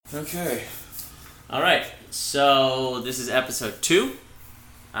Okay. All right. So this is episode 2.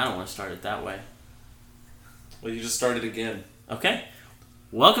 I don't want to start it that way. Well, you just started again. Okay.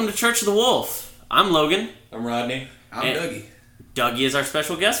 Welcome to Church of the Wolf. I'm Logan. I'm Rodney. I'm Dougie. Dougie is our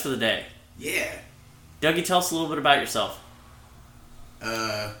special guest for the day. Yeah. Dougie, tell us a little bit about yourself.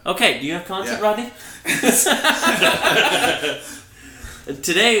 Okay, do you have content, Rodney?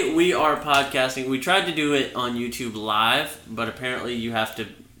 Today we are podcasting. We tried to do it on YouTube Live, but apparently you have to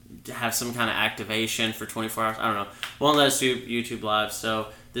have some kind of activation for 24 hours. I don't know. Won't let us do YouTube Live, so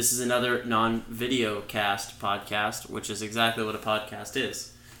this is another non-video cast podcast, which is exactly what a podcast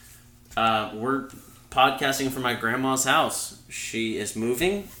is. We're podcasting from my grandma's house. She is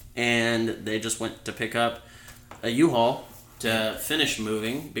moving, and they just went to pick up a U-Haul to finish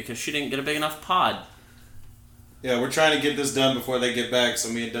moving because she didn't get a big enough pod. Yeah, we're trying to get this done before they get back so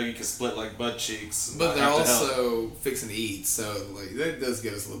me and Dougie can split like butt cheeks. But they're also fixing to eat, so like that does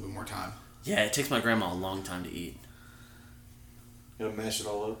give us a little bit more time. Yeah, it takes my grandma a long time to eat. You gotta mash it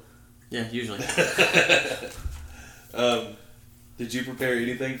all up? Yeah, usually. Did you prepare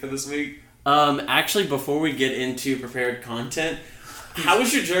anything for this week? Actually, before we get into prepared content, how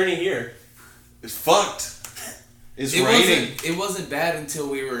was your journey here? It's fucked. It's raining. It wasn't bad until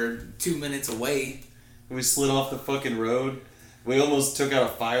we were 2 minutes away. We slid off the fucking road. We almost took out a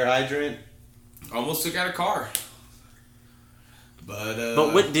fire hydrant. Almost took out a car.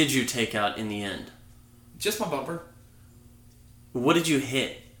 But what did you take out in the end? Just my bumper. What did you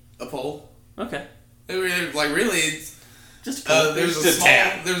hit? A pole. Okay. It's Just there's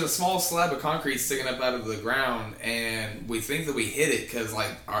a small slab of concrete sticking up out of the ground, and we think that we hit it because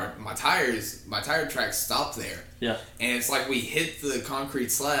like my tire tracks stopped there. Yeah. And it's like we hit the concrete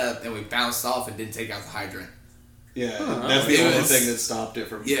slab and we bounced off and didn't take out the hydrant. Yeah, that's the only thing that stopped it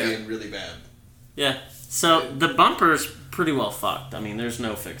from being really bad. Yeah. So the bumper's pretty well fucked. I mean, there's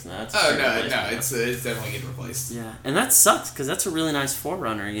no fixing that. It's definitely getting replaced. Yeah, and that sucks because that's a really nice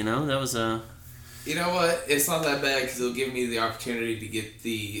 4Runner. You know, that was a. You know what? It's not that bad because it'll give me the opportunity to get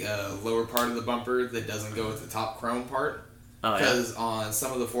the lower part of the bumper that doesn't go with the top chrome part. Oh, yeah. Because on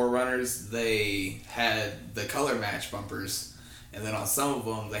some of the 4Runners, they had the color match bumpers, and then on some of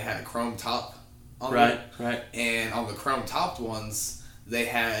them, they had a chrome top on them. Right. And on the chrome topped ones, they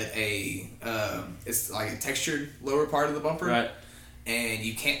had it's like a textured lower part of the bumper. Right. And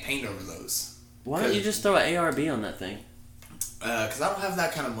you can't paint over those. Why don't you just throw an ARB on that thing? Because I don't have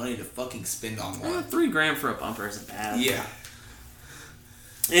that kind of money to fucking spend on one. $3,000 for a bumper isn't bad. Yeah.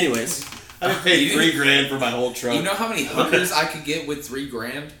 Anyways, I paid $3,000 for my whole truck. You know how many hookers I could get with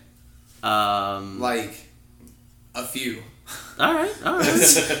 $3,000? Like a few. All right.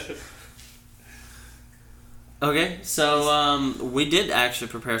 Okay, so we did actually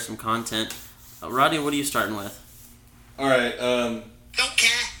prepare some content. Rodney, what are you starting with? All right. Don't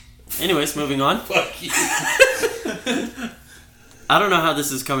care. Anyways, moving on. Fuck you. I don't know how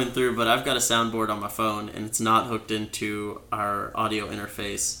this is coming through, but I've got a soundboard on my phone, and it's not hooked into our audio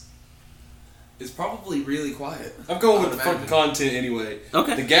interface. It's probably really quiet. I'm going with the fucking content anyway.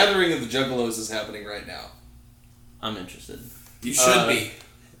 Okay. The Gathering of the Juggalos is happening right now. I'm interested. You should be.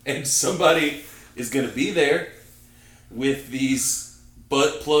 And somebody is going to be there with these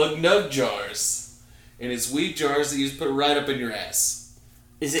butt plug nug jars. And it's weed jars that you just put right up in your ass.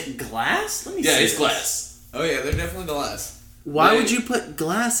 Is it glass? Let me see. Yeah, it's glass. Oh yeah, they're definitely the last. Why would you put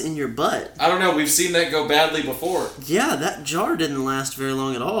glass in your butt? I don't know. We've seen that go badly before. Yeah, that jar didn't last very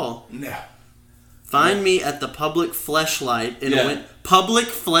long at all. No. Find me at the public fleshlight. And it went, public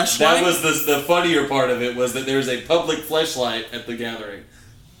fleshlight? That was the funnier part of it, was that there's a public fleshlight at the Gathering.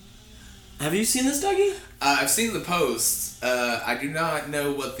 Have you seen this, Dougie? I've seen the post. I do not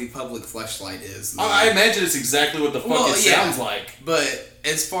know what the public fleshlight is. I imagine it's exactly what the fuck it sounds like. But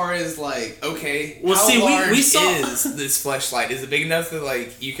as far as like, okay, well, how see, large we saw is this fleshlight? Is it big enough that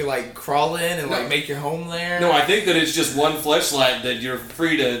like you can like crawl in and like make your home there? No, I think that it's just one fleshlight that you're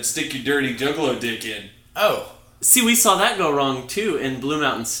free to stick your dirty juggalo dick in. Oh. See, we saw that go wrong too in Blue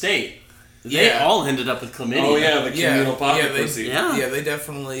Mountain State. They all ended up with chlamydia. Oh yeah, the communal pocket pussy. Yeah, they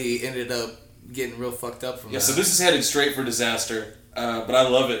definitely ended up getting real fucked up from that. So this is headed straight for disaster, but I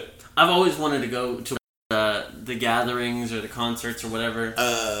love it. I've always wanted to go to the gatherings or the concerts or whatever.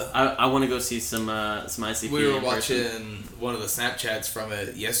 I want to go see some ICP. We were watching one of the Snapchats from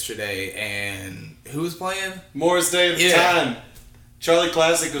it yesterday, and who was playing? Morris Day at the time. Charlie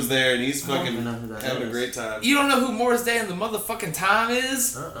Classic was there, and he's fucking having a great time. You don't know who Morris Day and the motherfucking time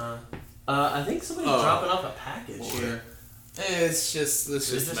is? I think somebody's dropping off a package here. It's just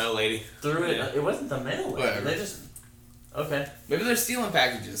the mail lady. Threw it. It wasn't the mail lady. Whatever. They just. Okay. Maybe they're stealing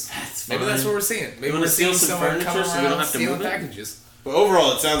packages. That's Maybe fine. that's what we're seeing. Maybe we're seeing steal some someone furniture coming so we don't have to stealing move it? packages. But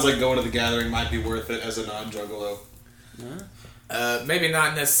overall, it sounds like going to the gathering might be worth it as a non-juggalo. Maybe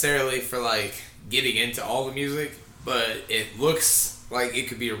not necessarily for like getting into all the music, but it looks like it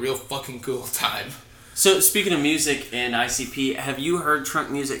could be a real fucking cool time. So, speaking of music and ICP, have you heard Trunk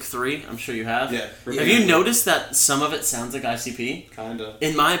Music 3? I'm sure you have. Yeah. Have you noticed that some of it sounds like ICP? Kinda.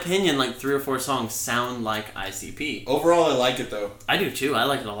 In my opinion, like 3 or 4 songs sound like ICP. Overall, I like it though. I do too. I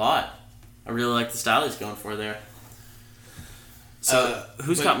like it a lot. I really like the style he's going for there. So,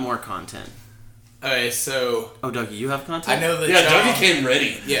 who's got more content? Okay, so Oh, Dougie, you have content? I know that Yeah, y'all, Dougie came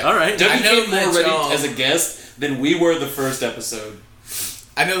ready. Yeah, All right. Dougie I know came more that ready y'all- as a guest than we were the first episode.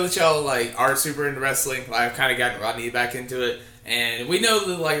 I know that y'all like are super into wrestling. Like, I've kind of gotten Rodney back into it, and we know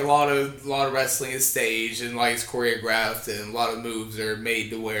that like a lot of wrestling is staged and like it's choreographed, and a lot of moves are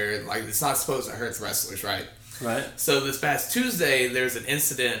made to where like it's not supposed to hurt the wrestlers, right? Right. So this past Tuesday, there's an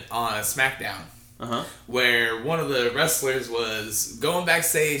incident on SmackDown Uh-huh. where one of the wrestlers was going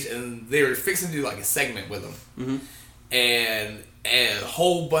backstage and they were fixing to do like a segment with him, and a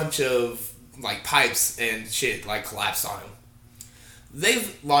whole bunch of like pipes and shit like collapsed on him.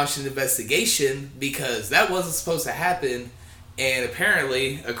 They've launched an investigation because that wasn't supposed to happen, and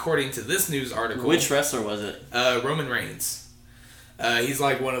apparently, according to this news article, Which wrestler was it? Roman Reigns. He's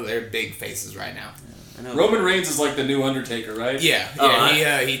like one of their big faces right now. I know. Roman Reigns is like the new Undertaker, right? Yeah, Oh,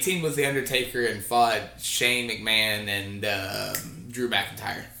 he teamed with the Undertaker and fought Shane McMahon and Drew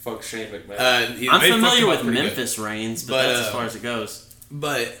McIntyre. Fuck Shane McMahon. I'm They fucked familiar him with up pretty good. Memphis Reigns, but But, that's as far as it goes.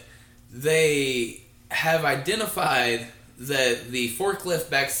 But they have identified that the forklift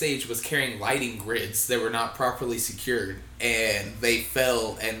backstage was carrying lighting grids that were not properly secured, and they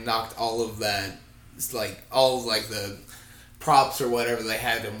fell and knocked all of that, all of the props or whatever they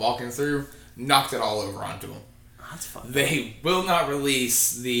had them walking through, knocked it all over onto them. That's fucking. They will not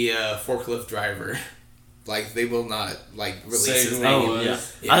release the forklift driver. Like, they will not, release Say his who name. it Oh, was. yeah.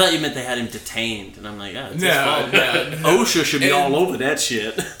 Yeah. I thought you meant they had him detained, and I'm like, yeah, it's his No, fault. no. OSHA should be And- all over that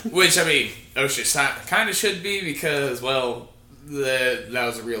shit. Which, I mean, OSHA kind of should be because, well, that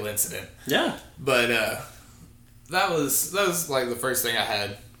was a real incident. Yeah. But that was like the first thing I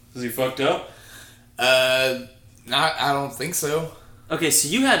had. Is he fucked up? I don't think so. Okay, so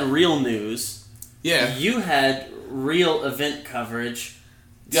you had real news. Yeah. You had real event coverage.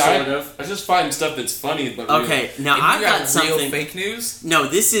 Yeah, sort of. I just find stuff that's funny, but real. Okay, now And I've you got real something. fake news. No,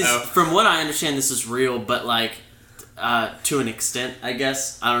 this is, Oh. from what I understand, this is real, but to an extent, I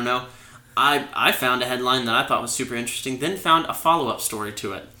guess. I don't know. I found a headline that I thought was super interesting, then found a follow-up story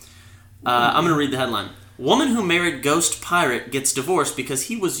to it. I'm going to read the headline. Woman who married ghost pirate gets divorced because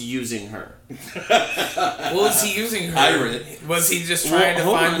he was using her. What was he using her? Pirate. Was he just trying to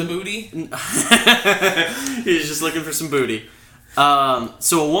Hold find on. the booty? He's just looking for some booty.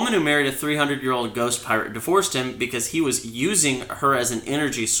 So a woman who married a 300-year-old ghost pirate divorced him because he was using her as an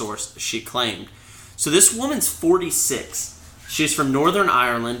energy source, she claimed. So this woman's 46. She's from Northern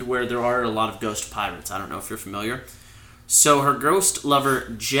Ireland, where there are a lot of ghost pirates. I don't know if you're familiar. So her ghost lover,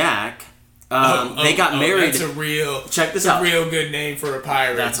 Jack, they got married. That's a real. Check this that's out. a real good name for a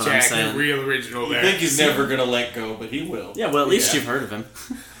pirate. That's what I'm Jack, saying. the real original I there. think he's never gonna let go, but he will. Yeah, well, at least Yeah. you've heard of him.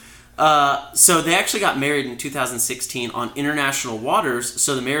 So they actually got married in 2016 on international waters,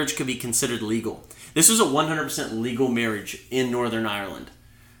 so the marriage could be considered legal. This was a 100% legal marriage in Northern Ireland.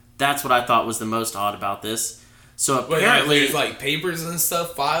 That's what I thought was the most odd about this. So But apparently, there's papers and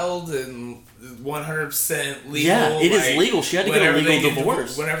stuff filed and 100% legal. Yeah, it is legal. She had to get a whenever legal they get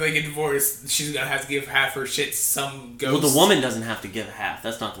divorce. Whenever they get divorced, she's gonna have to give half her shit to some ghost. well, the woman doesn't have to give half.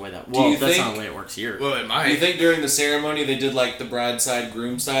 That's not the way that. Do Well, you that's think- not the way it works here. Well, it might. Do you think during the ceremony they did the bride side,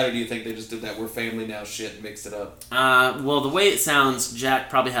 groom side, or do you think they just did that we're family now shit and mixed it up? Well, the way it sounds, Jack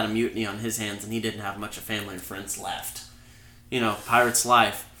probably had a mutiny on his hands, and he didn't have much of family and friends left. Pirate's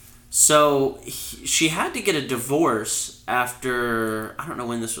life. So she had to get a divorce after, I don't know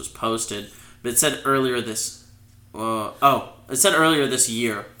when this was posted, but it said earlier this. It said earlier this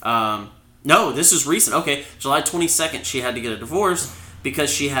year. No, this is recent. Okay, July 22nd, she had to get a divorce because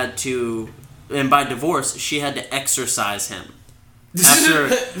she had to, and by divorce, she had to exorcise him.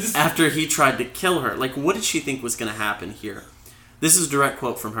 After he tried to kill her. What did she think was going to happen here? This is a direct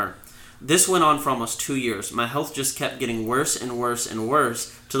quote from her. This went on for almost 2 years. My health just kept getting worse and worse and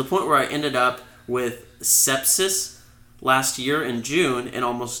worse to the point where I ended up with sepsis last year in June and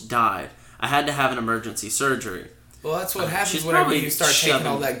almost died. I had to have an emergency surgery. Well, that's what happens She's whenever probably you start taking shoving-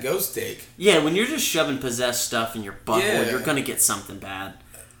 all that ghost dick. Yeah, when you're just shoving possessed stuff in your butthole, Yeah. you're going to get something bad.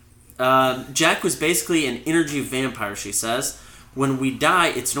 Jack was basically an energy vampire, she says. When we die,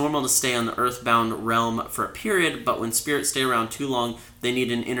 it's normal to stay on the earthbound realm for a period, but when spirits stay around too long, they need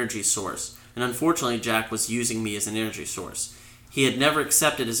an energy source. And unfortunately, Jack was using me as an energy source. He had never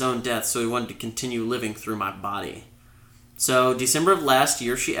accepted his own death, so he wanted to continue living through my body. So, December of last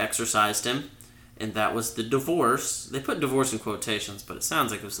year, she exorcised him, and that was the divorce. They put divorce in quotations, but it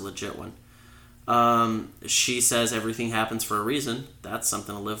sounds like it was a legit one. She says everything happens for a reason. That's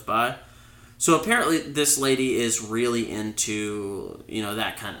something to live by. So apparently this lady is really into,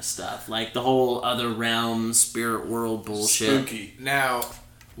 that kind of stuff. Like the whole other realm, spirit world bullshit. Spooky. Now,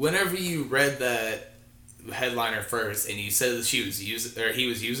 whenever you read that headliner first and you said that he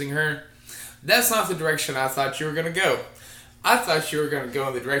was using her, that's not the direction I thought you were going to go. I thought you were going to go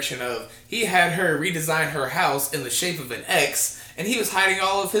in the direction of he had her redesign her house in the shape of an X and he was hiding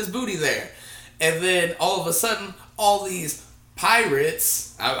all of his booty there. And then all of a sudden, all these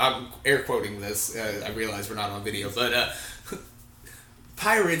pirates, I'm air quoting this, I realize we're not on video, but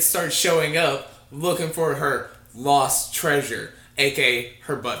pirates start showing up looking for her lost treasure, aka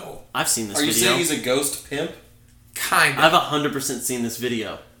her butthole. I've seen this video. Are you saying he's a ghost pimp? Kind of. I've 100% seen this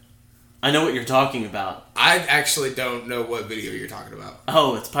video. I know what you're talking about. I actually don't know what video you're talking about.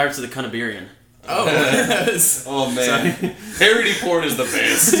 Oh, it's Pirates of the Caribbean. Oh. Oh, man. Sorry. Parody porn is the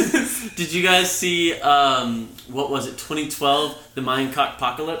best. Did you guys see, what was it, 2012, the Mayan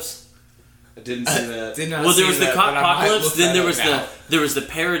Cockpocalypse? I didn't see that. Did not well, there see was the that, Cockpocalypse, then there was now. the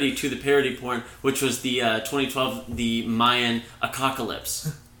parody to the parody porn, which was the 2012, the Mayan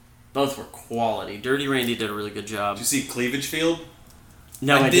Apocalypse. Both were quality. Dirty Randy did a really good job. Did you see Cleavage Field?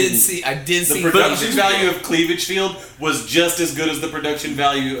 No, I didn't. I did see. The production value of Cleavage Field was just as good as the production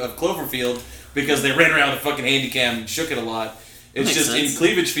value of Cloverfield because they ran around with a fucking handycam and shook it a lot. It's Makes just sense. in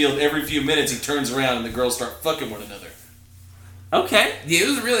Cleavage Field, every few minutes he turns around and the girls start fucking one another. Okay. Yeah, it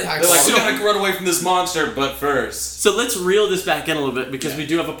was really high They're like, we quality. gotta run away from this monster, but first. So let's reel this back in a little bit because we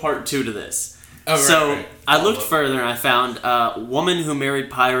do have a part 2 to this. Oh, right, so right. I looked further and I found a woman who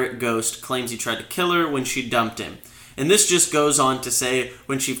married pirate ghost claims he tried to kill her when she dumped him. And this just goes on to say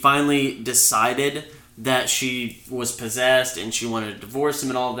when she finally decided that she was possessed and she wanted to divorce him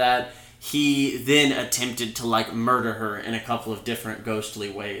and all that, he then attempted to murder her in a couple of different ghostly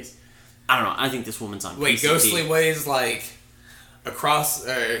ways. I don't know. I think this woman's on Wait, PCP. ghostly ways like across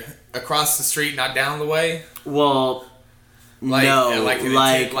the street, not down the way? Well, no,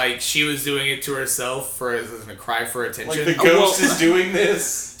 like she was doing it to herself as a cry for attention. Like the ghost is doing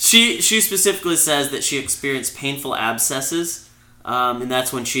this? She specifically says that she experienced painful abscesses, and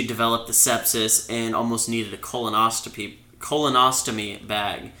that's when she developed the sepsis and almost needed a colonoscopy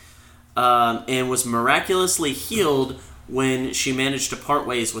bag, and was miraculously healed when she managed to part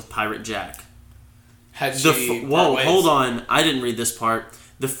ways with Pirate Jack. Hold on, I didn't read this part.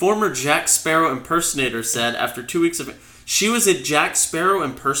 The former Jack Sparrow impersonator said after 2 weeks of... She was a Jack Sparrow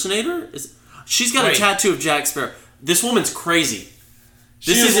impersonator? She's got a tattoo of Jack Sparrow. This woman's crazy.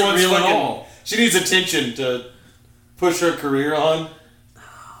 This isn't real at all. She needs attention to push her career on.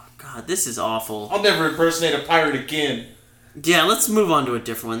 Oh, God, this is awful. I'll never impersonate a pirate again. Yeah, let's move on to a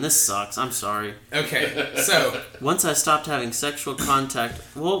different one. This sucks. I'm sorry. Okay, so... Once I stopped having sexual contact...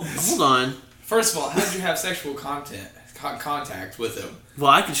 Well, hold on. First of all, how did you have sexual contact with him?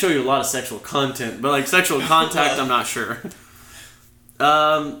 Well, I can show you a lot of sexual content, but sexual contact, I'm not sure.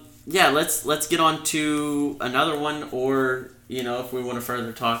 Yeah, let's get on to another one, or if we want to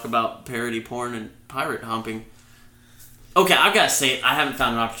further talk about parody porn and pirate humping. Okay, I've got to say it. I haven't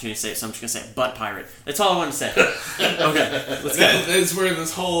found an opportunity to say it, so I'm just gonna say it. Butt pirate. That's all I want to say. Okay, let's go. That's where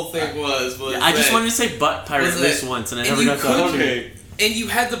this whole thing was. I just wanted to say butt pirate this once, and I never got the opportunity. And you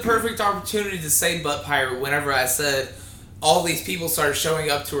had the perfect opportunity to say butt pirate whenever I said all these people started showing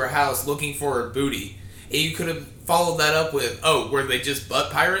up to her house looking for her booty. And you could have followed that up with, were they just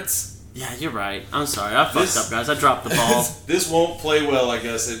butt pirates? Yeah, you're right. I'm sorry. I fucked up, guys. I dropped the ball. This won't play well, I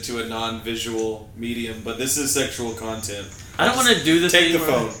guess, into a non-visual medium, but this is sexual content. I don't want to do this Take anymore.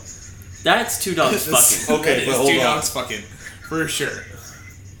 the phone. That's two dogs fucking. Okay, but hold on. Two dogs fucking. For sure.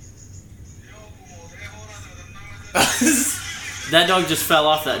 That dog just fell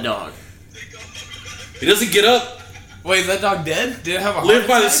off that dog. He doesn't get up. Wait, is that dog dead? Did it have a heart Live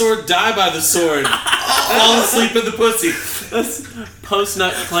by the attack? sword, die by the sword. Fall asleep in the pussy. That's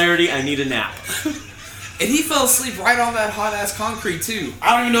post-nut clarity. I need a nap. And he fell asleep right on that hot-ass concrete, too.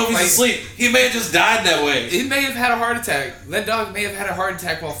 I don't even know if he's asleep. He may have just died that way. He may have had a heart attack. That dog may have had a heart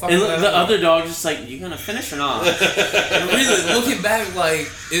attack while fucking And that the up. other dog just you gonna finish or not? And really, looking back,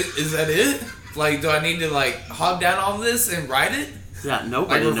 is that it? Do I need to, hog down on this and ride it? Yeah,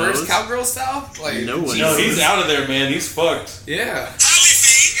 nobody reverse knows. cowgirl style? No one No, knows. he's out of there, man. He's fucked. Yeah.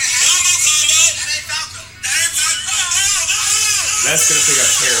 That's gonna pick up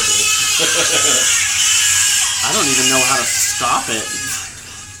terribly. I don't even know how to stop it.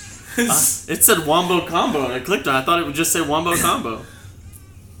 It said Wombo Combo, and I clicked on it. I thought it would just say Wombo Combo.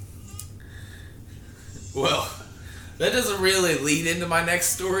 Well, that doesn't really lead into my next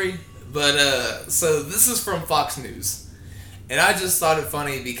story, but so this is from Fox News, and I just thought it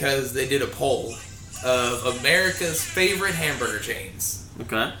funny because they did a poll of America's favorite hamburger chains,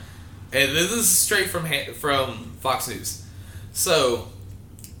 Okay. and this is straight from Fox News. So,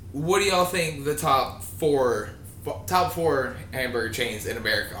 what do y'all think the top four hamburger chains in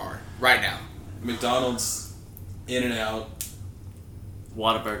America are right now? McDonald's, In-N-Out.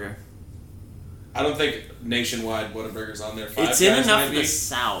 Whataburger. I don't think nationwide Whataburger's on there. Five It's in Guys enough might of be. the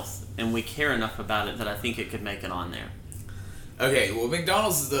South, and we care enough about it that I think it could make it on there. Okay, well,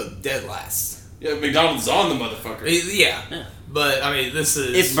 McDonald's is the dead last. Yeah, McDonald's is on the motherfucker. Yeah, Yeah. but I mean, this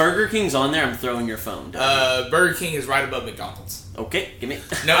is If Burger King's on there, I'm throwing your phone down. Burger King is right above McDonald's. Okay, give me.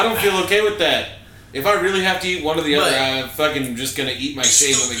 No, I don't feel okay with that. If I really have to eat one or the other, But- I'm fucking just gonna eat my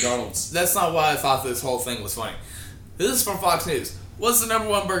shame at McDonald's. That's not why I thought this whole thing was funny. This is from Fox News. What's the number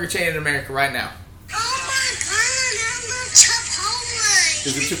one burger chain in America right now? Oh my god, I'm a Chipotle.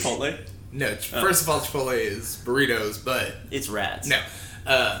 Is it Chipotle? No, first of all, Chipotle is burritos, but It's Rats. no.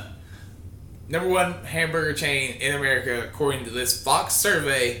 Number one hamburger chain in America, according to this Fox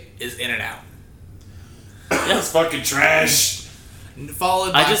survey, is In-N-Out. That's fucking trash.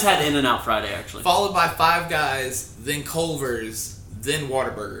 Followed by I just had In-N-Out Friday, actually. followed by Five Guys, then Culver's, then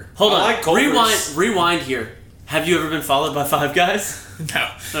Whataburger. Hold I on. like Culver's. Rewind here. Have you ever been followed by Five Guys? No.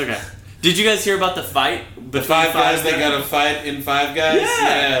 Okay. Did you guys hear about the fight between The Five Guys, they got a fight in Five Guys?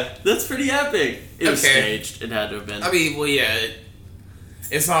 Yeah. That's pretty epic. It was Okay. staged. It had to have been. I mean, well, yeah,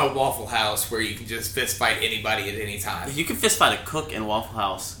 it's not a Waffle House where you can just fist fight anybody at any time. You can fist fight a cook in Waffle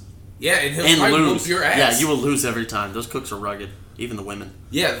House Yeah, and he'll and probably lose. whoop your ass. Yeah, you will lose every time. Those cooks are rugged. Even the women.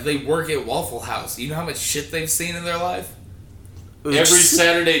 Yeah, they work at Waffle House. You know how much shit they've seen in their life? Every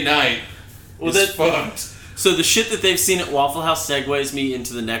Saturday night Well, is that- fucked. So the shit that they've seen at Waffle House segues me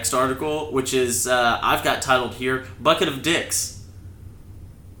into the next article, which is I've got titled here "Bucket of Dicks."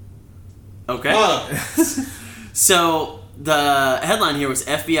 Okay. Huh. So the headline here was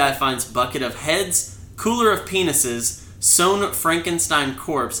FBI finds bucket of heads, cooler of penises, sewn Frankenstein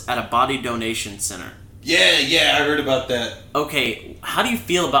corpse at a body donation center. Yeah, I heard about that. Okay, how do you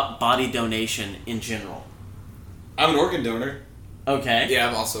feel about body donation in general? I'm an organ donor. Okay. Yeah,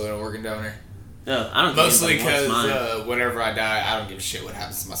 I'm also an organ donor. I don't think Mostly anybody wants because mine. whenever I die, I don't give a shit what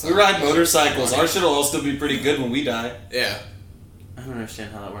happens to myself. We ride motorcycles. Our shit'll all still be pretty good when we die. Yeah. I don't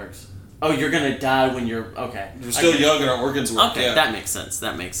understand how that works. Oh, you're gonna die when you're okay. We're still Okay. young and our organs work. Okay, Yeah. that makes sense.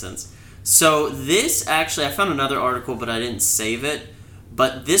 That makes sense. So this actually, I found another article, but I didn't save it.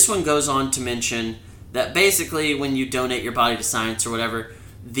 But this one goes on to mention that basically, when you donate your body to science or whatever,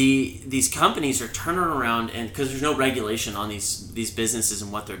 these companies are turning around and because there's no regulation on these businesses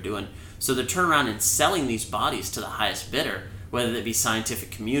and what they're doing, so they're turning around and selling these bodies to the highest bidder, whether it be scientific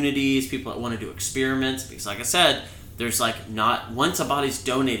communities, people that want to do experiments. Because, like I said, there's like not once a body's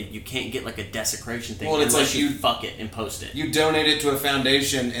donated, you can't get like a desecration thing Well, it's unless like you you- fuck it and post it. You donate it to a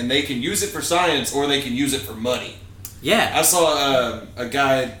foundation, and they can use it for science, or they can use it for money. Yeah, I saw a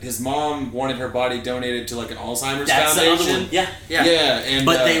guy. His mom wanted her body donated to like an Alzheimer's that's the foundation. other one. Yeah, yeah. Yeah, and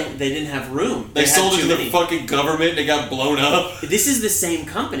But they didn't have room. they had sold it too to the many. fucking government, and it got blown up. This is the same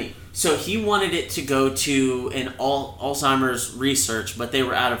company. So he wanted it to go to an Alzheimer's research, but they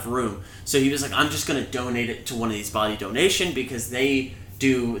were out of room. So he was like, I'm just going to donate it to one of these body donation because they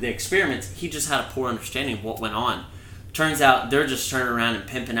do the experiments. He just had a poor understanding of what went on. Turns out they're just turning around and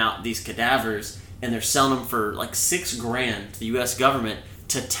pimping out these cadavers, and they're selling them for like $6,000 to the U.S. government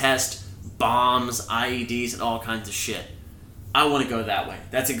to test bombs, IEDs, and all kinds of shit. I want to go that way.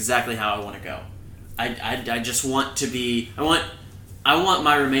 That's exactly how I want to go. I just want to be... I want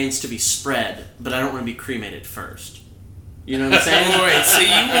my remains to be spread, but I don't want to be cremated first. You know what I'm saying? Wait, so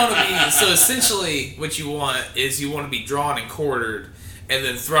you want to be... So essentially, what you want is you want to be drawn and quartered and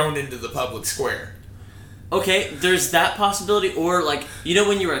then thrown into the public square. Okay, there's that possibility, or like, you know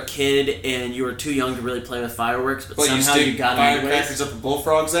when you were a kid and you were too young to really play with fireworks, but But you somehow stick you got it anyways? firecrackers up a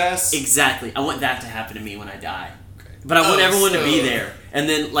bullfrog's ass. Exactly. I want that to happen to me when I die. But I want Oh, everyone to be so- there. And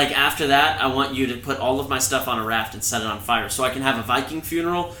then, like, after that, I want you to put all of my stuff on a raft and set it on fire so I can have a Viking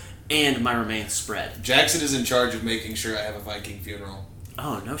funeral and my remains spread. Jackson is in charge of making sure I have a Viking funeral.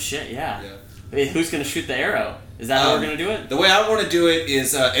 Oh, no shit, yeah. Yeah. Hey, who's going to shoot the arrow? Is that how we're going to do it? The way I want to do it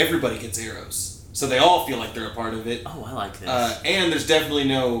is everybody gets arrows, so they all feel like they're a part of it. Oh, I like this. And there's definitely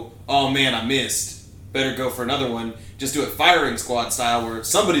no, oh man, I missed. Better go for another one. Just do it firing squad style where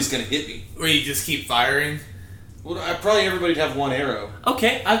somebody's gonna hit me. Where you just keep firing. Well, probably everybody'd have one arrow.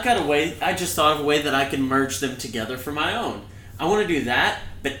 Okay, I've got a way. I just thought of a way that I can merge them together for my own. I want to do that,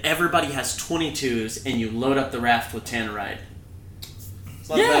 but everybody has 22s, and you load up the raft with tannerite. It's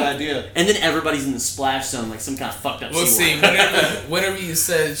not a bad idea. And then everybody's in the splash zone like some kind of fucked up. Well, see, whenever you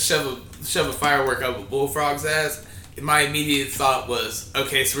said shove a firework up a bullfrog's ass, my immediate thought was,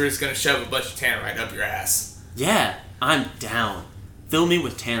 okay, so we're just gonna shove a bunch of tannerite up your ass. Yeah, I'm down. Fill me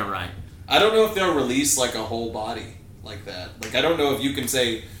with tannerite. I don't know if they'll release like a whole body like that. Like, I don't know if you can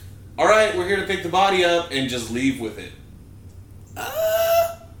say, all right, we're here to pick the body up and just leave with it.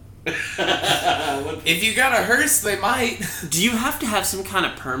 If you got a hearse, they might. Do you have to have some kind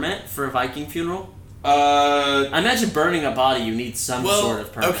of permit for a Viking funeral? I I imagine burning a body, you need some sort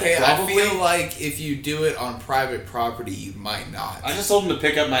of permit. Okay, Probably. I feel like if you do it on private property, you might not. I just told him to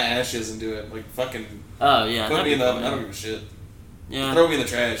pick up my ashes and do it. Like, fucking Oh, yeah. put that'd me in be the cool, oven. I yeah. don't give a shit. Yeah. Throw me in the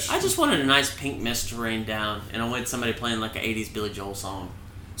trash. I just wanted a nice pink mist to rain down, and I wanted somebody playing like an 80s Billy Joel song.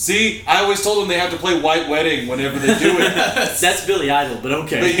 See, I always told them they have to play White Wedding whenever they do it. That's Billy Idol, but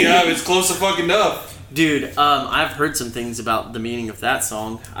okay. But yeah, it's close to fucking enough. Dude, I've heard some things about the meaning of that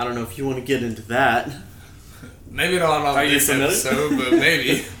song. I don't know if you want to get into that. Maybe not on Are you this familiar? episode, but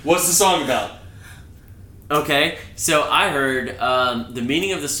maybe. What's the song about? Okay, so I heard the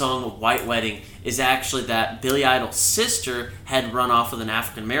meaning of the song White Wedding is actually that Billy Idol's sister had run off with an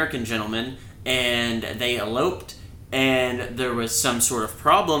African American gentleman, and they eloped, and there was some sort of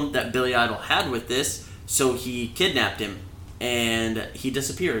problem that Billy Idol had with this, so he kidnapped him, and he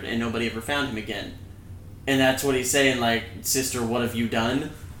disappeared, and nobody ever found him again. And that's what he's saying, like, sister, what have you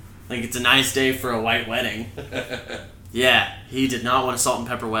done? Like, it's a nice day for a white wedding. Yeah, he did not want a salt and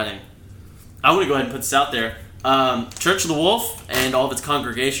pepper wedding. I want to go ahead and put this out there. Church of the Wolf and all of its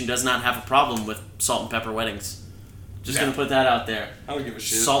congregation does not have a problem with salt and pepper weddings. Just No. going to put that out there. I don't give a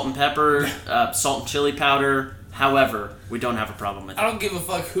shit. Salt and pepper, salt and chili powder. However, we don't have a problem with I it. don't give a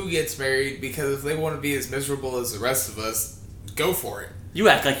fuck who gets married, because if they want to be as miserable as the rest of us, go for it. You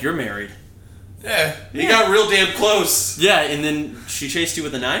act like you're married. Yeah. You got real damn close. Yeah, and then she chased you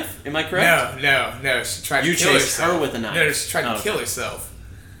with a knife? Am I correct? No. She tried You to kill chased herself. her with a knife. No, she tried to Oh, kill okay. herself.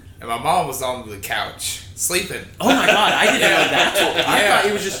 And my mom was on the couch, sleeping. Oh my god, I didn't know that. I Yeah. thought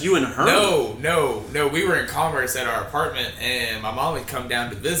it was just you and her. No. We were in Commerce at our apartment, and my mom had come down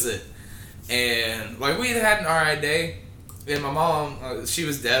to visit. And, like, we had an alright day. And my mom, she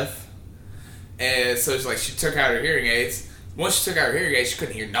was deaf. And so it's like she took out her hearing aids. Once she took out her hearing aids, she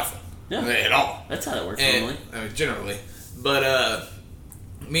couldn't hear nothing. Yeah. At all. That's how that works And, normally. generally. But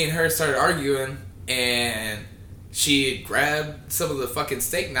me and her started arguing, and she grabbed some of the fucking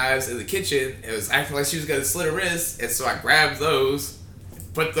steak knives in the kitchen. It was acting like she was going to slit her wrist, and so I grabbed those,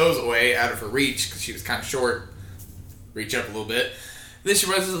 put those away out of her reach, because she was kind of short. Reach up a little bit. Then she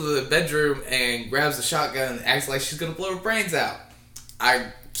runs into the bedroom and grabs the shotgun and acts like she's going to blow her brains out. I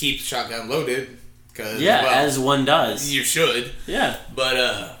keep the shotgun loaded, because, Yeah, well, as one does. you should. Yeah.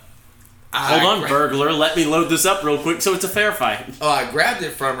 But, Hold on, gra- burglar. Let me load this up real quick so it's a fair fight. Oh, I grabbed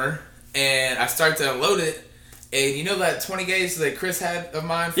it from her, and I started to unload it, and you know that 20 gauge that Chris had of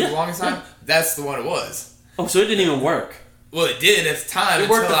mine for Yeah, the longest time? That's the one it was. Oh, so it didn't even work. Well, it did at the time. It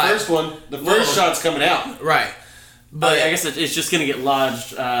worked the until first one. The first Whoa. shot's coming out. Right. But But, I guess it's just going to get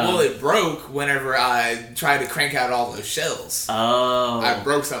lodged. well, it broke whenever I tried to crank out all those shells. Oh. I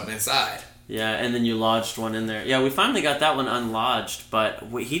broke something inside. Yeah, and then you lodged one in there. Yeah, we finally got that one unlodged, but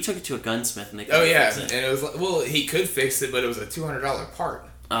he took it to a gunsmith and they couldn't Oh, yeah. fix And it. it was like, well, he could fix it, but it was a $200 part.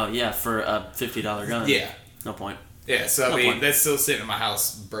 Oh, yeah, for a $50 gun. Yeah. No point. Yeah, so I No mean, point. that's still sitting in my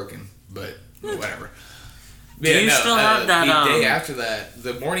house broken, but whatever. Do you still have that, The day after that,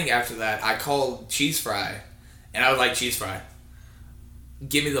 the morning after that, I called Cheese Fry, and I was like, Cheese Fry,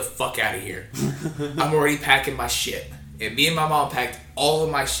 get me the fuck out of here. I'm already packing my shit. And me and my mom packed all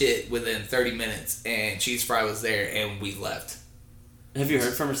of my shit within 30 minutes, and Cheese Fry was there, and we left. Have you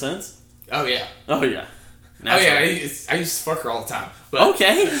heard from her since? Oh, yeah. Oh, yeah. Oh, yeah, I Naturally. used to fuck her all the time. But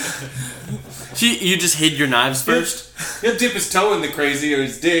Okay. You just hid your knives first? He'll dip his toe in the crazy or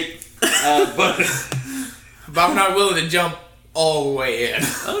his dick, but but I'm not willing to jump all the way in.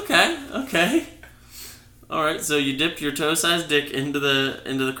 Okay. All right, so you dip your toe-sized dick into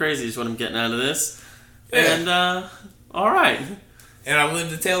the crazy is what I'm getting out of this. Yeah. And all right. And I lived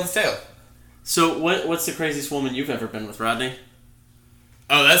to tell the tale. So what's the craziest woman you've ever been with, Rodney?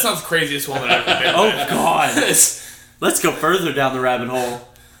 Oh, that sounds craziest woman I've ever been Oh with. God. Let's go further down the rabbit hole.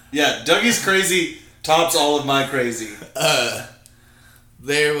 yeah, Dougie's crazy tops all of my crazy.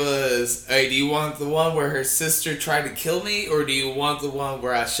 There was, hey, do you want the one where her sister tried to kill me, or do you want the one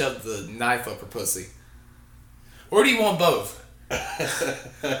where I shoved the knife up her pussy? Or do you want both?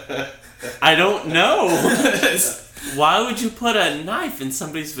 I don't know. Why would you put a knife in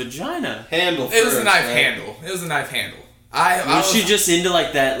somebody's vagina? Handle It was first, a knife right? handle. It was a knife handle. Was she just into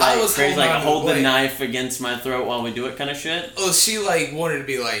like that, I like was crazy, holding like on to hold the the blade. knife against my throat while we do it kind of shit? Oh, she like wanted to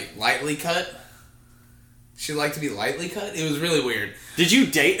be like lightly cut. She liked to be lightly cut. It was really weird. Did you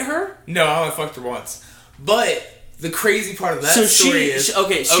date her? No, I only fucked her once. But the crazy part of that So story she is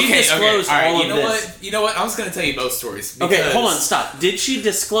disclosed all right, all you of know this. What? You know what? I'm just gonna tell you both stories. Okay, because- hold on, stop. Did she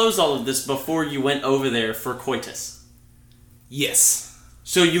disclose all of this before you went over there for coitus? Yes.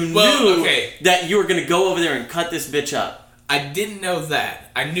 So you Well, knew okay. that you were gonna go over there and cut this bitch up. I didn't know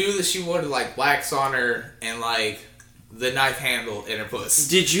that. I knew that she wanted like wax on her and like the knife handle in her puss.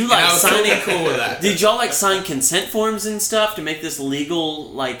 Did you And like I was sign totally it? cool with that. Did y'all like sign consent forms and stuff to make this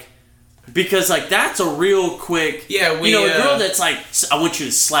legal? Like, because like that's a real quick. Yeah, we, you know, a girl that's like, I want you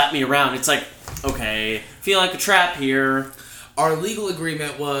to slap me around. It's like, okay, feel like a trap here. Our legal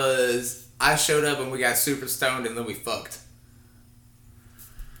agreement was I showed up and we got super stoned and then we fucked.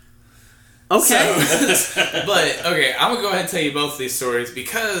 Okay. So, but okay, I'm gonna go ahead and tell you both these stories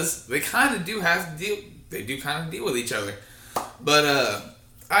because they kind of do have to deal. They do kind of deal with each other. But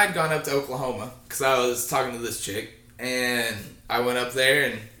I had gone up to Oklahoma because I was talking to this chick, and I went up there,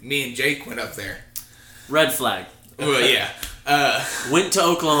 and me and Jake went up there. Red flag. Well, yeah. Went to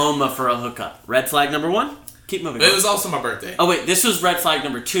Oklahoma for a hookup. Red flag number 1. Keep moving. But it was also my birthday. Oh wait, this was red flag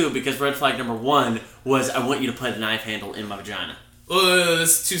number 2 because red flag number 1 was I want you to put the knife handle in my vagina. Well,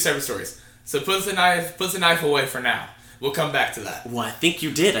 this is two separate stories. So put the knife away for now. We'll come back to that. Well, I think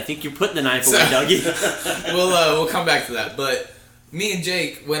you did. I think you put the knife away, Dougie. We'll come back to that. But me and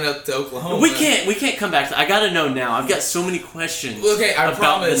Jake went up to Oklahoma. We can't come back to I gotta know now. I've got so many questions. Well, okay, I about the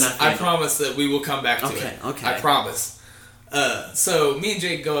promise. knife I handle. promise that we will come back to it. Okay. I promise. So me and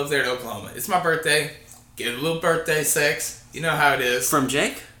Jake go up there to Oklahoma. It's my birthday. Get a little birthday sex. You know how it is. From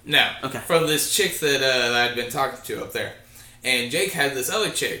Jake? No. Okay. From this chick that I'd been talking to up there, and Jake had this other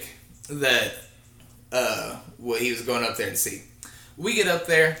chick that he was going up there to see. We get up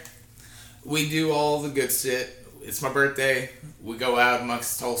there. We do all the good shit. It's my birthday. We go out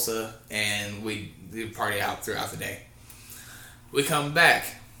amongst Tulsa and we do party out throughout the day. We come back.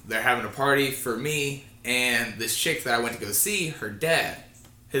 They're having a party for me and this chick that I went to go see, her dad.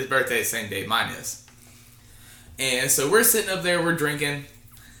 His birthday is the same day mine is. And so we're sitting up there, we're drinking,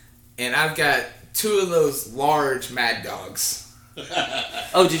 and I've got 2 of those large Mad Dogs.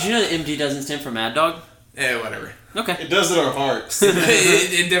 Oh, did you know that MD doesn't stand for Mad Dog? Yeah, whatever. Okay. It does in our hearts.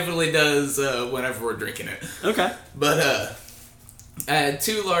 it definitely does whenever we're drinking it. Okay. But I had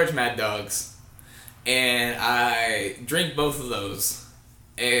 2 large Mad Dogs, and I drink both of those.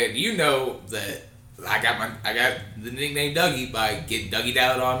 And you know that I got the nickname Dougie by getting Dougied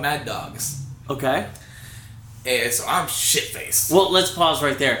out on Mad Dogs. Okay. And so I'm shit-faced. Well, let's pause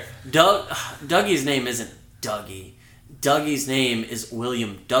right there. Dougie's name isn't Dougie. Dougie's name is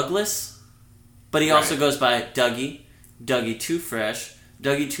William Douglas, but he also Right. goes by Dougie, Dougie Too Fresh,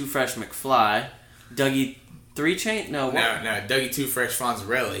 Dougie Too Fresh McFly, Dougie 3 Chain. No, what? No, Dougie Too Fresh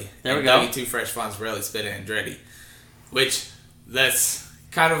Fonzarelli. There we and go. Dougie Too Fresh Fonzarelli Spit Andretti. Which, that's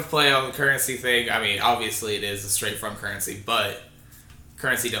kind of a play on the currency thing. I mean, obviously it is a straight from currency, but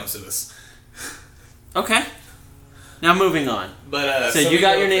currency don't sue us. Okay. Now moving on. But So you we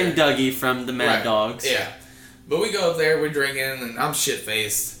got go your up name there. Dougie from the Mad Right. Dogs. Yeah. But we go up there, we're drinking, and I'm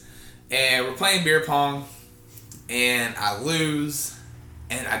shit-faced. And we're playing beer pong, and I lose,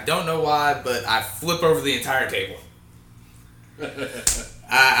 and I don't know why, but I flip over the entire table.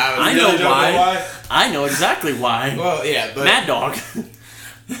 I know Really don't why. I know exactly why. Well, yeah, but... Mad Dog.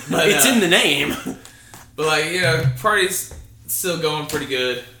 but, It's in the name. But, like, you know, party's still going pretty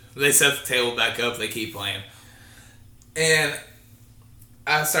good. They set the table back up, they keep playing. And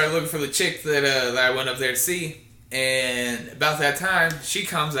I started looking for the chick that I went up there to see. And about that time, she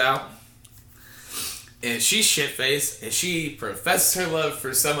comes out. And she's shit-faced. And she professes her love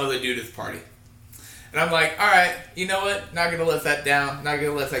for some other dude at the party. And I'm like, alright, you know what? Not gonna let that down. Not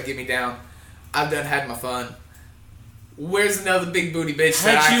gonna let that get me down. I've done had my fun. Where's another big booty bitch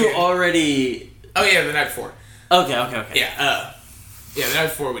that Had I you can... already... Oh, yeah, the night before. Okay. Yeah, the night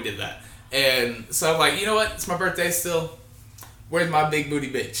before we did that. And so I'm like, you know what? It's my birthday still. Where's my big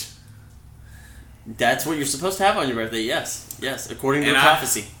booty bitch? That's what you're supposed to have on your birthday, yes. Yes, according to And the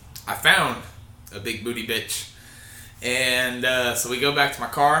prophecy. I found a big booty bitch. And so we go back to my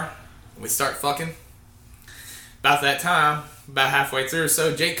car. And we start fucking. About that time, about halfway through or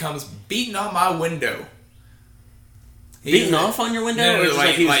so, Jake comes beating on my window. Beating off on your window? Or just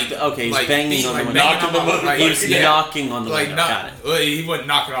like he was, he's banging on the window. knocking on the window. He's knocking on the like window. Got it. Well, he wasn't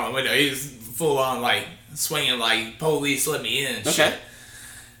knocking on the window. He was full on like swinging like police let me in. And Okay. Shit.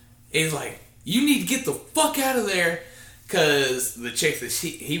 He's like, you need to get the fuck out of there, cause the chick that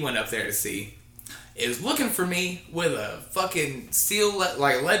he went up there to see is looking for me with a fucking steel,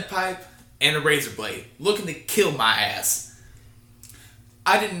 like lead pipe and a razor blade, looking to kill my ass.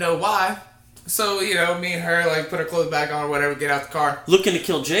 I didn't know why. So, you know, me and her, like, put our clothes back on or whatever, get out the car. Looking to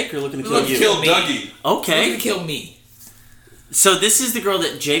kill Jake or looking to kill you? Kill Dougie. Okay. Looking to kill me. So this is the girl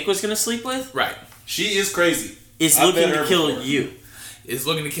that Jake was going to sleep with? Right. She is crazy. Is I've looking met to her kill before. you. Is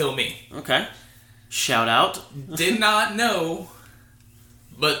looking to kill me. Okay. Shout out. Did not know,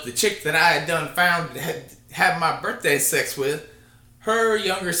 but the chick that I had my birthday sex with, her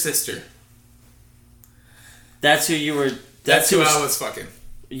younger sister. That's who you were... That's who I was fucking.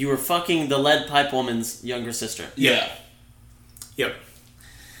 You were fucking the lead pipe woman's younger sister. Yeah. Yep.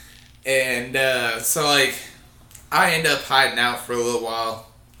 And so, like, I end up hiding out for a little while.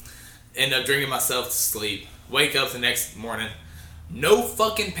 End up drinking myself to sleep. Wake up the next morning. No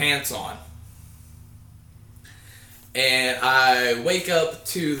fucking pants on. And I wake up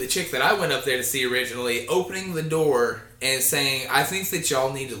to the chick that I went up there to see originally opening the door and saying, I think that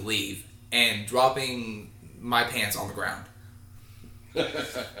y'all need to leave. And dropping my pants on the ground.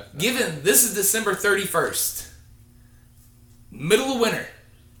 Given this is December 31st, middle of winter,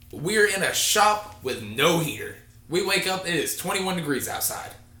 we're in a shop with no heater. We wake up, it is 21 degrees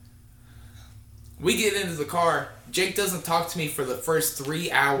outside. We get into the car. Jake doesn't talk to me for the first 3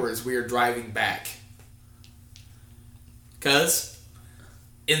 hours we are driving back. Because,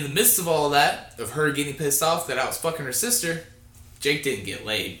 in the midst of all of that, of her getting pissed off that I was fucking her sister, Jake didn't get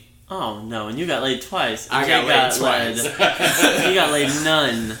laid. Oh, no, and you got laid twice. I got laid twice. You got laid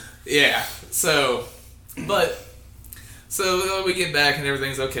none. Yeah, so we get back and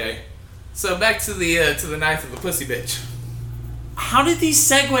everything's okay. So back to the knife of the pussy bitch. How did these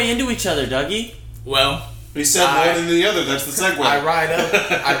segue into each other, Dougie? Well, We said one and the other. That's the segue. I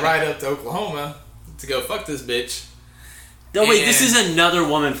ride up to Oklahoma to go fuck this bitch. Oh, wait, And- this is another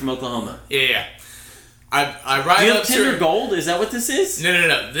woman from Oklahoma. Yeah. I ride Do you up have to Tinder her. Gold? Is that what this is?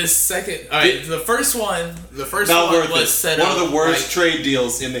 No. This second, all right. The first one Not worth was it. set One up. of the worst like, trade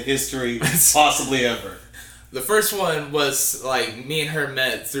deals in the history possibly ever. the first one was like me and her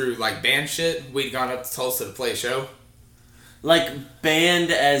met through like band shit. We'd gone up to Tulsa to play a show. Like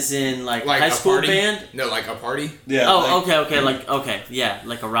band as in like high a school party. band? No, like a party. Yeah. Oh, okay, yeah,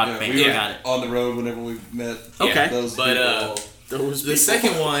 like a rock Yeah, band. we were Got it. on the road whenever we met. Okay. Those But people. Those the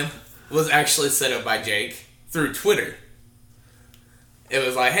second one was actually set up by Jake through Twitter. It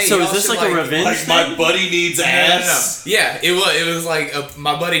was like, hey, So y'all is this should, like a revenge like my thing? buddy needs ass. No. Yeah, it was like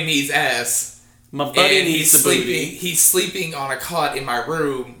my buddy needs ass. My buddy and needs he's the sleeping. booty. He's sleeping on a cot in my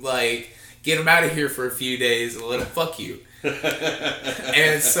room. Like, get him out of here for a few days and let him fuck you.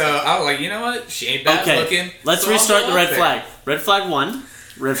 And so I was like, you know what? She ain't bad Okay, looking. let's so I'll restart go the up red there. flag. Red flag 1,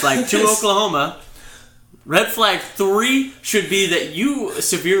 red flag 2, Oklahoma. Red flag 3 should be that you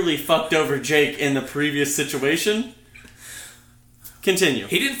severely fucked over Jake in the previous situation. Continue.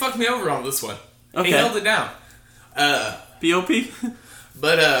 He didn't fuck me over on this one. Okay. He held it down. B.O.P.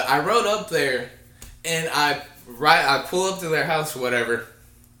 But I rode up there, and I pull up to their house or whatever,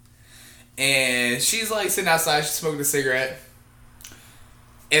 and she's like sitting outside, she's smoking a cigarette.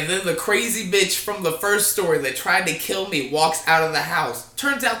 And then the crazy bitch from the first story that tried to kill me walks out of the house.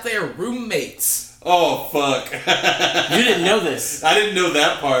 Turns out they're roommates. Oh fuck! You didn't know this. I didn't know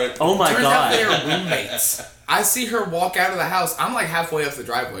that part. Oh my Turns out they're god. roommates. I see her walk out of the house. I'm like halfway up the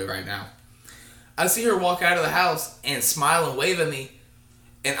driveway right now. I see her walk out of the house and smile and wave at me.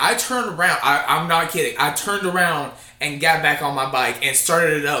 And I turned around. I'm not kidding. I turned around and got back on my bike and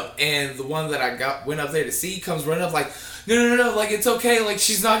started it up. And the one that I went up there to see comes running up like, no, like it's okay. Like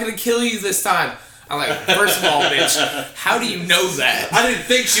she's not gonna kill you this time. I'm like, first of all, bitch, how do you know that? I didn't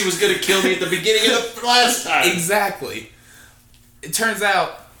think she was gonna kill me at the beginning of the last time. Exactly. It turns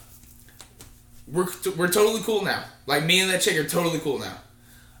out we're totally cool now. Like me and that chick are totally cool now.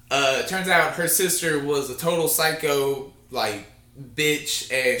 It turns out her sister was a total psycho, like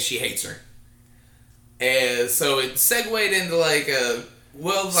bitch, and she hates her. And so it segued into like a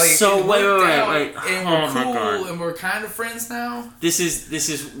So, it wait, worked wait, out, wait. and Oh we're my cool God. and we're kind of friends now. This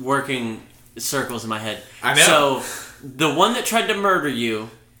is working circles in my head. I know. So, the one that tried to murder you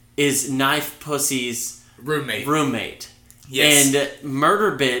is Knife Pussy's Roommate. roommate. Yes. And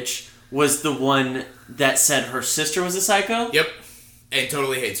Murder Bitch was the one that said her sister was a psycho? Yep. And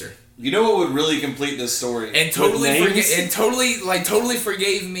totally hates her. You know what would really complete this story? And totally With names? totally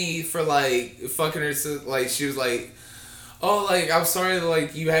forgave me for like fucking her. Like she was like, oh, like I'm sorry,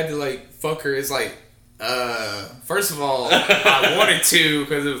 like you had to like fuck her. It's like, first of all, I wanted to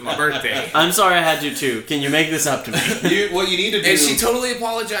because it was my birthday. I'm sorry I had to too. Can you make this up to me? What you need to do. And she totally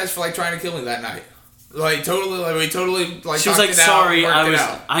apologized for like trying to kill me that night. Like totally, like we totally like. She was talked like, it out, "Sorry, worked it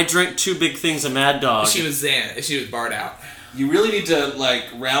out." I drank 2 big things of Mad Dog." She was barred out. You really need to like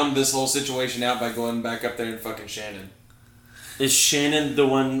round this whole situation out by going back up there and fucking Shannon. Is Shannon the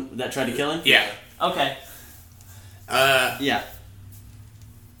one that tried to kill him? Yeah. Okay. Yeah.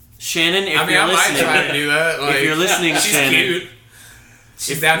 Shannon, if I mean, you're I might listening, try to do that. Like, if you're listening, she's Shannon, cute.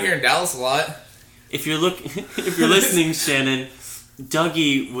 She's down here in Dallas a lot. if you're listening, Shannon,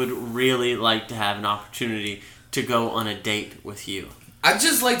 Dougie would really like to have an opportunity to go on a date with you. I'd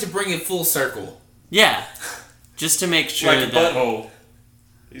just like to bring it full circle. Yeah, just to make sure Like a that butthole.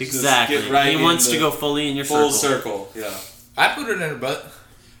 You exactly just get right he wants in to the go fully in your full circle. circle. Yeah. I'd put it in her butt.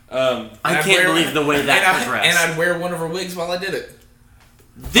 I can't believe the way that progressed. And I'd wear one of her wigs while I did it.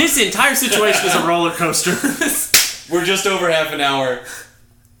 This entire situation is a roller coaster. We're just over half an hour.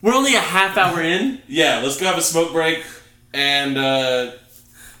 We're only a half hour in. Yeah, let's go have a smoke break and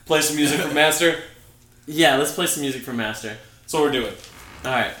play some music from Master. Yeah, let's play some music from Master. That's what we're doing.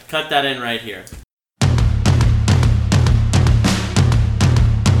 All right, cut that in right here.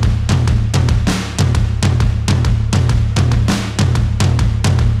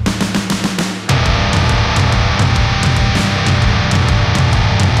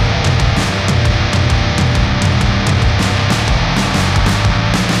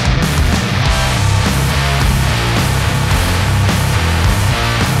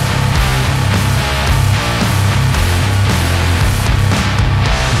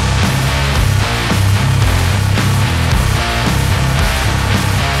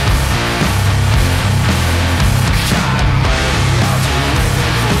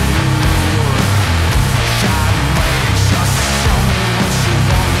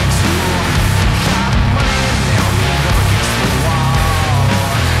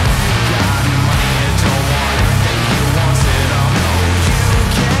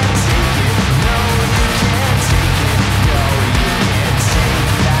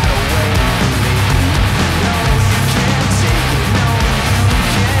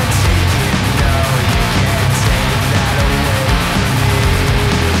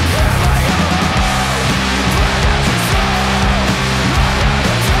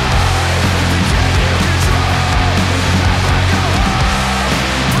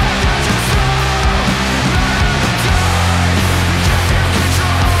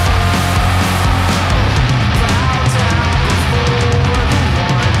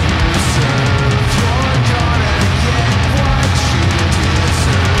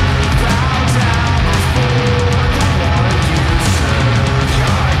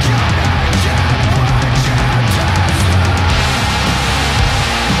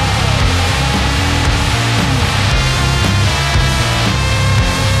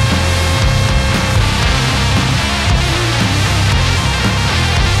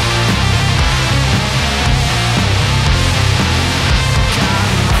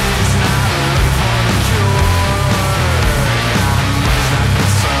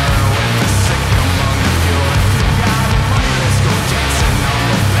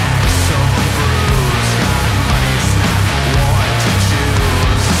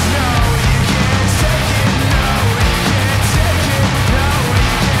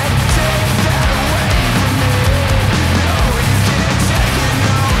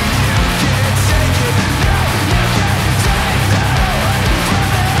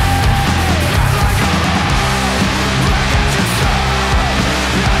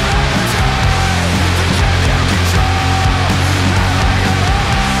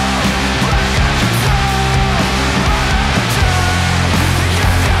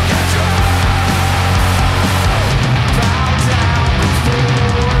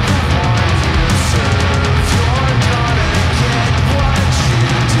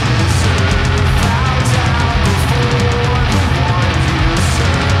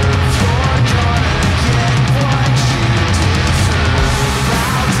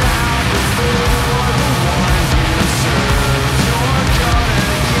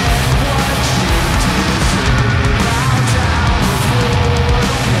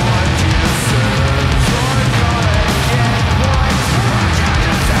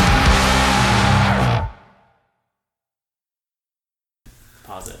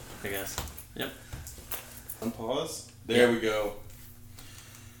 Pause it, I guess. Yep. Unpause. There we go.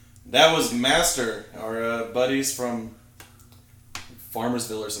 That was Master, our buddies from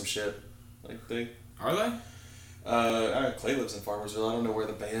Farmersville or some shit. Like they Are they? Clay lives in Farmersville. I don't know where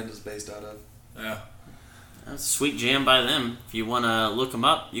the band is based out of. Yeah. That's a sweet jam by them. If you want to look them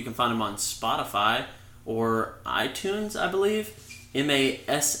up, you can find them on Spotify or iTunes, I believe.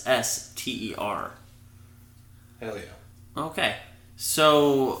 Masster. Hell yeah. Okay.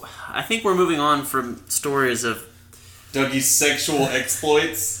 So, I think we're moving on from stories of... Dougie's sexual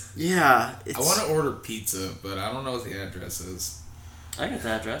exploits. Yeah, I want to order pizza, but I don't know what the address is. I got the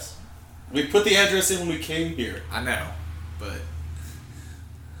address. We put the address in when we came here. I know, but...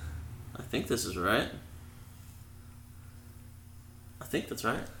 I think this is right. I think that's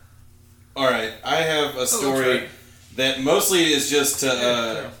right. Alright, I have a story right. that mostly is just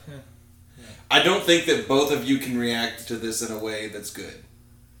to... Yeah. I don't think that both of you can react to this in a way that's good.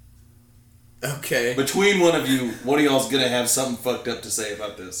 Okay. Between one of y'all's gonna have something fucked up to say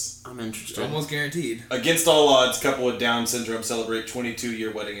about this. I'm interested. Almost guaranteed. Against all odds, couple with Down syndrome celebrate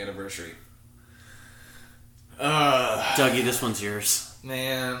 22-year wedding anniversary. Dougie, this one's yours.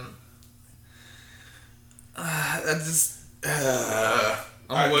 Man. I just...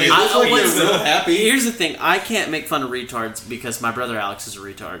 Alright, waiting. they look like what's they're real the- happy. Here's the thing. I can't make fun of retards because my brother Alex is a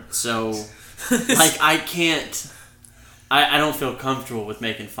retard. So, like, I can't... I don't feel comfortable with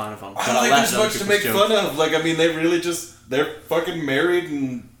making fun of them. I don't think there's much to make fun of. Like, I mean, they really just... They're fucking married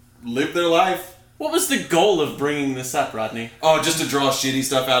and live their life. What was the goal of bringing this up, Rodney? Oh, just to draw shitty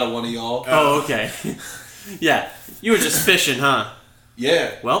stuff out of one of y'all. Oh, okay. Yeah, you were just fishing, huh?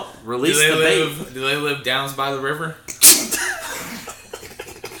 Yeah. Well, release the bait. Do they live downs by the river?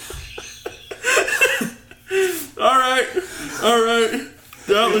 All right.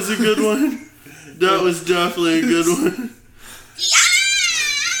 That was a good one. That was definitely a good one.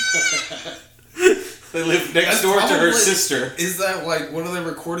 They live next door to her sister. Is that like one of the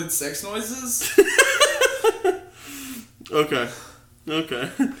recorded sex noises? Okay.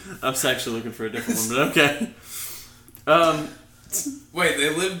 I was actually looking for a different one, but okay. Wait, they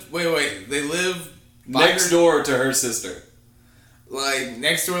live Next door to her sister. like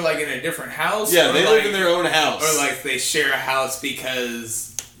next door, like in a different house. Yeah, or they like, live in their own house. or like they share a house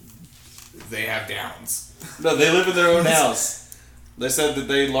because they have downs. No, they live in their own house. They said that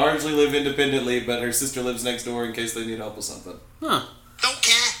they largely live independently, but her sister lives next door in case they need help with something. Huh. Don't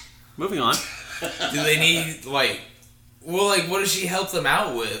care. Moving on. Do they need like? Well, like what does she help them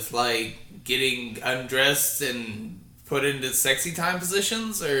out with? Like getting undressed and put into sexy time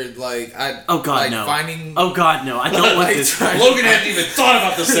positions, or like Oh God, like no. finding. Oh God, no. I don't want Like, this. trying- Logan hadn't even thought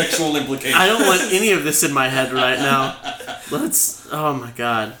about the sexual implications. I don't want any of this in my head right now. Let's. Oh my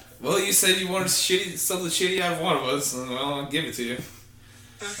God. Well, you said you wanted something shitty out of one of us, and well, I'll give it to you.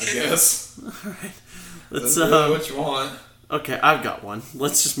 I guess. Let's. That's what you want. Okay, I've got one.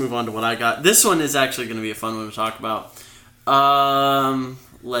 Let's just move on to what I got. This one is actually going to be a fun one to talk about.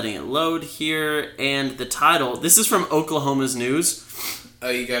 Letting it load here, and the title. This is from Oklahoma's News. Oh,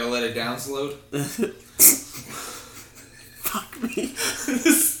 you gotta let it download. Fuck me.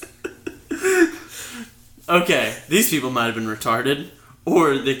 Okay, these people might have been retarded,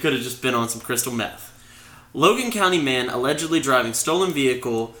 or they could have just been on some crystal meth. Logan County man allegedly driving stolen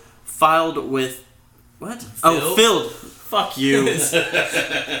vehicle filed with... What? Oh, filled. Fuck you.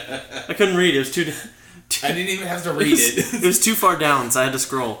 I couldn't read. It was too... I didn't even have to read it. It was too far down, so I had to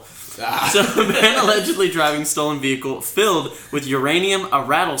scroll. So, a man allegedly driving stolen vehicle filled with uranium, a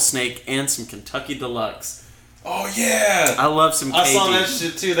rattlesnake, and some Kentucky Deluxe. Oh yeah, I love some KG. I saw that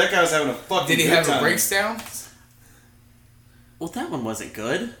shit too. That guy was having a fucking. Did he good have time. the brakes down? Well, that one wasn't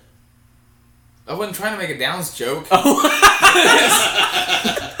good. I wasn't trying to make a downs joke.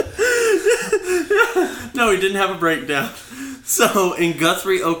 No, he didn't have a breakdown. So, in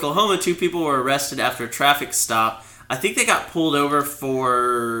Guthrie, Oklahoma, 2 people were arrested after a traffic stop. I think they got pulled over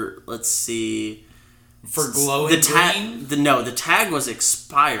for, let's see... For glowing green? The tag was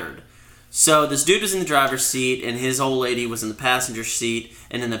expired. So, this dude was in the driver's seat, and his old lady was in the passenger seat,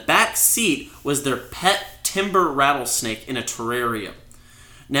 and in the back seat was their pet timber rattlesnake in a terrarium.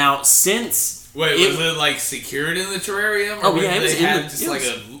 Now, since... Wait, was it like secured in the terrarium? Or Oh, yeah, it was they in had the- just it like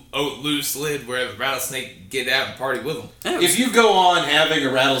was- a loose lid where the rattlesnake get out and party with them? If you go on having a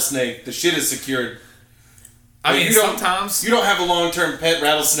rattlesnake, the shit is secured. I Like, mean, you don't- sometimes. You don't have a long-term pet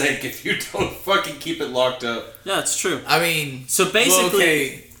rattlesnake if you don't fucking keep it locked up. Yeah, it's true. I mean, So, basically... well,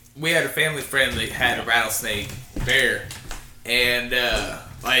 okay, we had a family friend that had a rattlesnake, Bear, and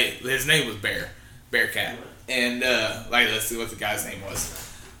like his name was Bearcat, and like let's see what the guy's name was,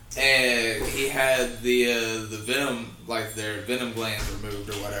 and he had the venom, like their venom glands removed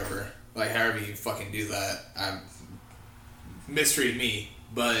or whatever, like however you fucking do that. Mystery to me,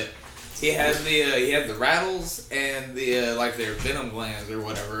 but he had the rattles and the like their venom glands or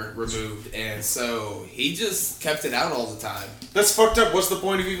whatever removed, and so he just kept it out all the time. That's fucked up. What's the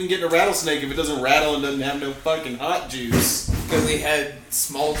point of even getting a rattlesnake if it doesn't rattle and doesn't have no fucking hot juice? Because he had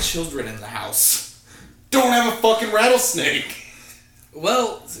small children in the house. Don't have a fucking rattlesnake.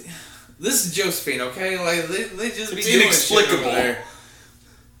 Well, this is Josephine, okay? Like they just It's be doing shit inexplicable. over there.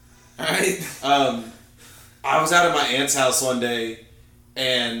 right. I was out at my aunt's house one day,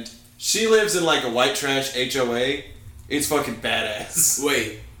 and she lives in like a white trash HOA. It's fucking badass.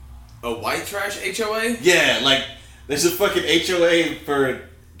 Wait, a white trash HOA? Yeah, like there's a fucking HOA for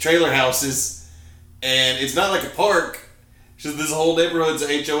trailer houses, and it's not like a park. It's just this whole neighborhood's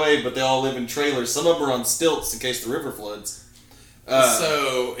a HOA, but they all live in trailers. Some of them are on stilts in case the river floods.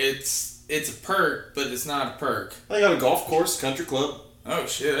 So it's a perk, but it's not a perk. They got a golf course, country club. Oh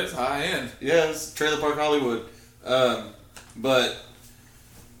shit, that's high end. Yeah, it's Trailer Park Hollywood. But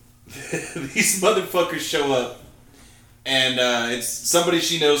these motherfuckers show up, and it's somebody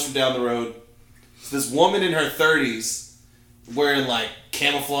she knows from down the road. It's this woman in her 30s wearing like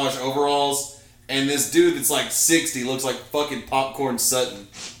camouflage overalls, and this dude that's like 60 looks like fucking Popcorn Sutton.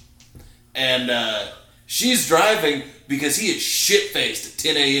 And she's driving because he is shit-faced at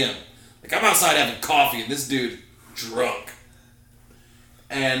 10 a.m. Like, I'm outside having coffee, and this dude drunk.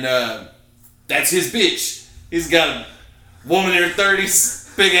 And that's his bitch. He's got a woman in her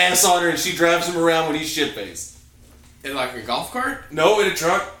 30s, big ass on her, and she drives him around when he's shit-faced. In like a golf cart? No, in a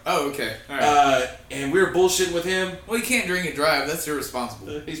truck. Oh, okay. All right. And we were bullshitting with him. Well, you can't drink and drive. That's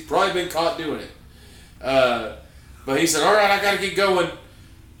irresponsible. He's probably been caught doing it. But he said, all right, I got to get going.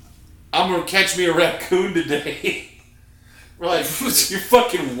 I'm going to catch me a raccoon today. We're like, you're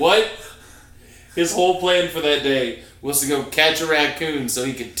fucking what? His whole plan for that day was to go catch a raccoon so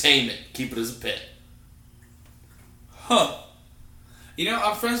he could tame it, keep it as a pet. Huh. You know,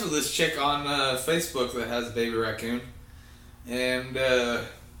 I'm friends with this chick on Facebook that has a baby raccoon. And, it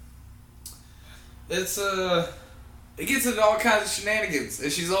gets into all kinds of shenanigans.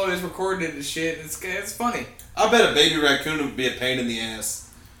 And she's always recording it and shit. It's funny. I bet a baby raccoon would be a pain in the ass.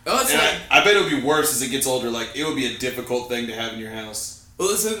 Oh, it's And like, I bet it would be worse as it gets older. Like, it would be a difficult thing to have in your house. well,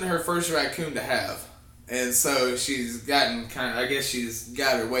 this isn't her first raccoon to have. And so she's gotten I guess she's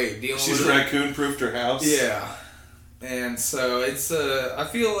got her way of dealing She's with it. raccoon-proofed her house. Yeah. And so it's, I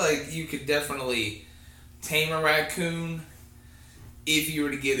feel like you could definitely tame a raccoon if you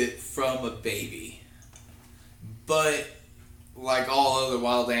were to get it from a baby. But, like all other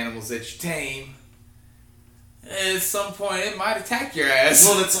wild animals that you tame, at some point it might attack your ass.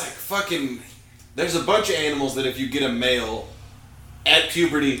 Well, it's like fucking... There's a bunch of animals that if you get a male at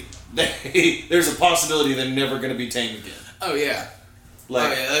puberty, there's a possibility they're never going to be tamed again. Oh, yeah.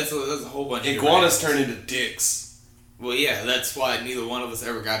 Like, that's a whole bunch of iguanas different turn animals. into dicks. Well, yeah, that's why neither one of us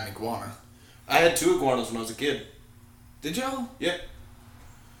ever got an iguana. I had 2 iguanas when I was a kid. Did y'all? Yeah.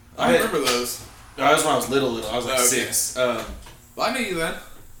 I remember those. That was when I was little. I was like Okay. 6. Well, I knew you then.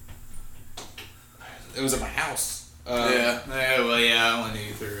 It was at my house. I only knew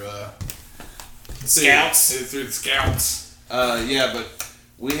you through Scouts. Through the scouts. Yeah, but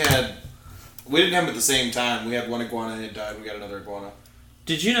we didn't have them at the same time. We had one iguana and it died. We got another iguana.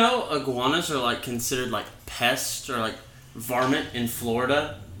 Did you know iguanas are like considered like pests or like varmint in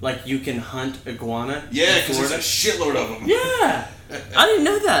Florida? Like you can hunt iguana. Yeah, in because there's a Florida? shitload of them. Yeah, I didn't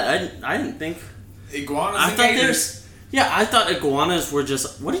know that. I didn't think. Iguanas I and thought gators. there's. Yeah, I thought iguanas were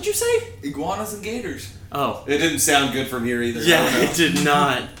just. What did you say? Iguanas and gators. Oh, It didn't sound good from here either. I yeah, don't know. it did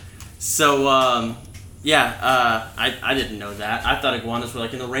not. So, I didn't know that. I thought iguanas were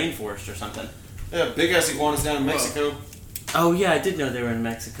like in the rainforest or something. Yeah, big ass iguanas down in Mexico. Oh yeah, I did know they were in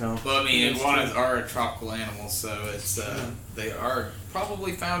Mexico. Well, I mean, iguanas are a tropical animal, so it's they are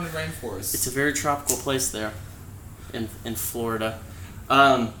probably found in rainforests. It's a very tropical place there, in Florida.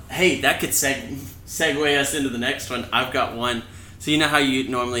 Hey, that could segue us into the next one. I've got one. So you know how you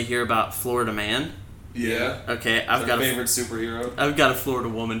normally hear about Florida man? Yeah. Okay, Our favorite superhero. I've got a Florida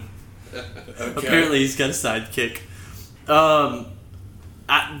woman. Okay. Apparently, he's got a sidekick.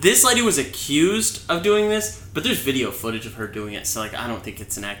 This lady was accused of doing this, but there's video footage of her doing it, so like I don't think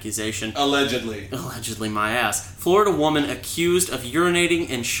it's an accusation. Allegedly. Allegedly, my ass. Florida woman accused of urinating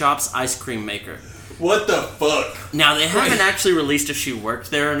in shop's ice cream maker. What the fuck? Now they haven't actually released if she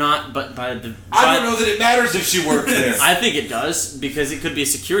worked there or not, but I don't know that it matters if she worked there. I think it does because it could be a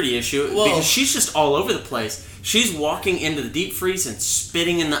security issue. Well- because she's just all over the place. She's walking into the deep freeze and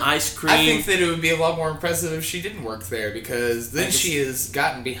spitting in the ice cream. I think that it would be a lot more impressive if she didn't work there, because then she has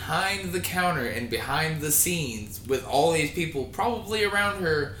gotten behind the counter and behind the scenes with all these people probably around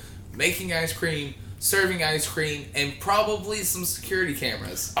her making ice cream, serving ice cream, and probably some security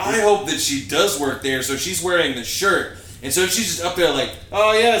cameras. I hope that she does work there, so she's wearing the shirt. And so she's just up there like,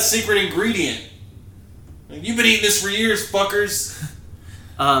 oh yeah, secret ingredient. Like, you've been eating this for years, fuckers.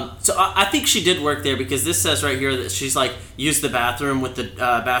 So I think she did work there because this says right here that she's like used the bathroom with the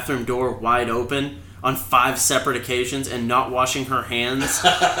bathroom door wide open on 5 separate occasions and not washing her hands.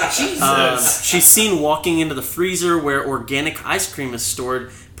 Jesus. She's seen walking into the freezer where organic ice cream is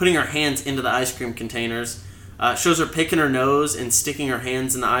stored, putting her hands into the ice cream containers. Shows her picking her nose and sticking her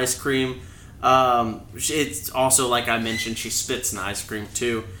hands in the ice cream. It's also, like I mentioned, she spits in the ice cream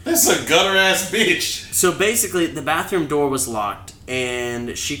too. That's a gutter ass bitch. So basically, the bathroom door was locked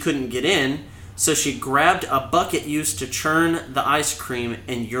and she couldn't get in, so she grabbed a bucket used to churn the ice cream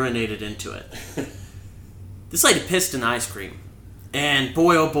and urinated into it. This lady pissed in ice cream. And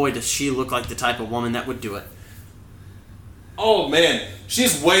boy, oh boy, does she look like the type of woman that would do it. Oh man,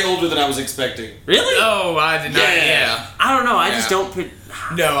 she's way older than I was expecting. Really? No, I did not. Yeah. I don't know. I just Yeah. don't put...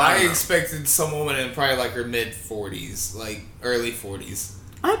 No, I don't know. expected some woman in probably like her mid 40s, like early 40s.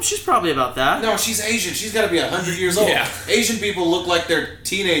 She's probably about that. No, she's Asian. She's got to be 100 years old. Yeah. Asian people look like they're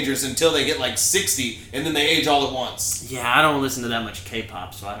teenagers until they get like 60, and then they age all at once. Yeah, I don't listen to that much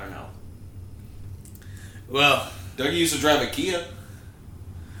K-pop, so I don't know. Well, Dougie used to drive a Kia.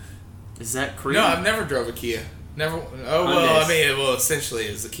 Is that Korean? no, I've never drove a Kia. Never. Oh well, I mean, well, essentially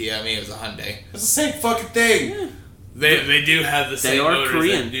it's a Kia. I mean, it was a Hyundai. It's the same fucking thing. They do have the same are motors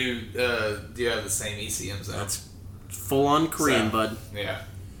Korean. and do have the same ECMs though. That's full-on Korean, So, bud. Yeah.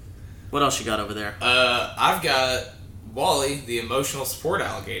 What else you got over there? I've got Wally, the emotional support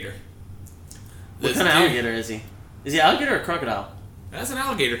alligator. What This kind of dude- alligator is he? Is he alligator or crocodile? That's an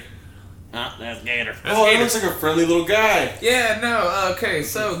alligator. Ah, that's gator. Oh, he looks like a friendly little guy. Yeah, no, okay,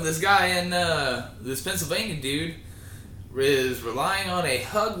 so this guy in, this Pennsylvania dude is relying on a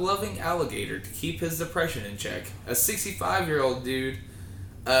hug-loving alligator to keep his depression in check. A 65-year-old dude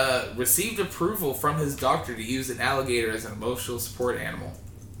received approval from his doctor to use an alligator as an emotional support animal.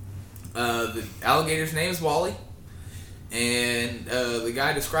 The alligator's name is Wally, and the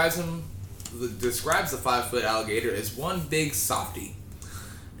guy describes the 5-foot alligator as one big softie.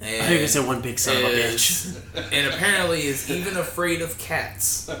 And I think it's one big son of a bitch. and apparently is even afraid of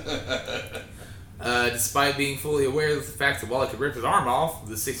cats. Despite being fully aware of the fact that Wally could rip his arm off,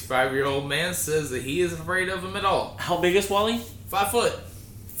 the 65-year-old man says that he isn't afraid of him at all. How big is Wally? 5 foot.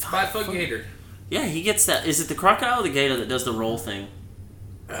 5 foot gator. Yeah, he gets that. Is it the crocodile or the gator that does the roll thing?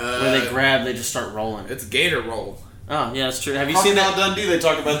 Where they grab, they just start rolling. It's gator roll. Oh, yeah, that's true. Have you seen Crocodile that? Dundee, they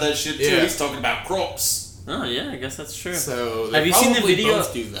talk about that shit too. Yeah. He's talking about crocs. Oh, yeah, I guess that's true. So they Have you seen the probably video?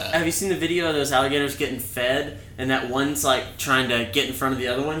 both do that. Have you seen the video of those alligators getting fed, and that one's like trying to get in front of the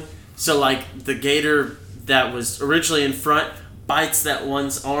other one? So like the gator that was originally in front bites that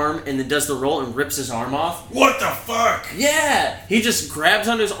one's arm and then does the roll and rips his arm off. What the fuck? Yeah, he just grabs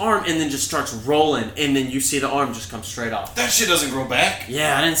onto his arm and then just starts rolling, and then you see the arm just come straight off. That shit doesn't grow back.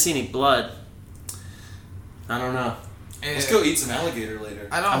 Yeah, I didn't see any blood. I don't know. And Let's go eat some alligator later.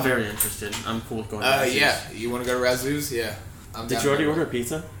 I don't. I'm very interested. I'm cool with going to Razzoos. Yeah. You want to go to Razzoos? Yeah. I'm Did down you already to- order a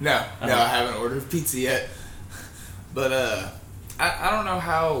pizza? No, Oh. I haven't ordered pizza yet. But I don't know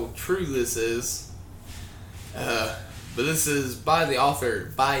how true this is. But this is by the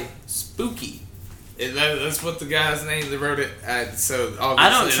author, by Spooky. That's what the guy's name that wrote it. So I don't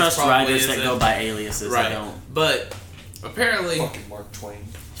obviously trust it probably writers that isn't. go by aliases. Right. I don't. But apparently, Fucking Mark Twain.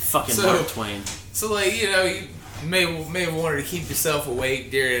 Fucking So- Mark Twain. so like you know, you may have wanted to keep yourself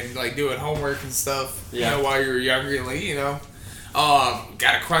awake during like doing homework and stuff. Yeah. You know, while you were younger, and like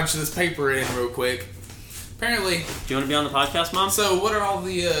gotta crunch this paper in real quick. Apparently, Do you want to be on the podcast, Mom? so what are all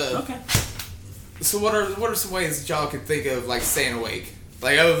the Okay. So what are some ways that y'all could think of like staying awake?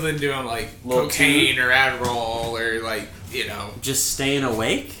 Like other than doing like Little cocaine or Adderall or like Just staying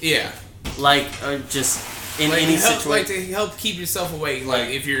awake? yeah, Like, or just in like any help, situation? like to help keep yourself awake, like Like-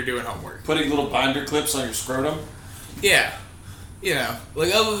 if you're doing homework. Putting little binder clips on your scrotum. Yeah,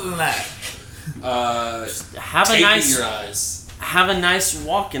 like other than that, have a Tape in nice your eyes. have a nice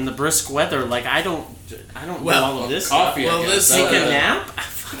walk in the brisk weather. Like I don't Well, know all of this. Coffee. Well, I guess. this- Take a uh, nap.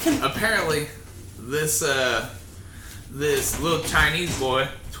 Fucking apparently this little Chinese boy,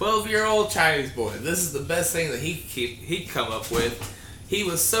 12-year-old Chinese boy. This is the best thing that he come up with. He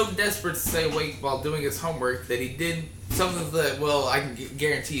was so desperate to stay awake while doing his homework that he did something that, well, I can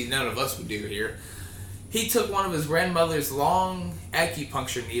guarantee none of us would do here. He took one of his grandmother's long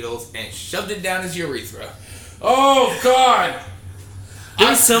acupuncture needles and shoved it down his urethra. Oh God!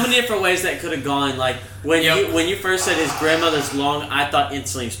 There's so many different ways that could have gone. Like when you first said his grandmother's long, I thought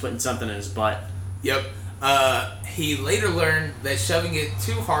instantly he was putting something in his butt. Yep. He later learned that shoving it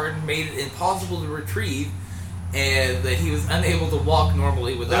too hard made it impossible to retrieve, and that he was unable to walk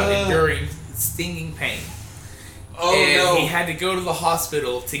normally without enduring stinging pain. Oh and no! he had to go to the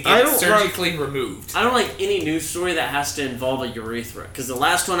hospital to I get don't surgically removed. I don't like any news story that has to involve a urethra. Because the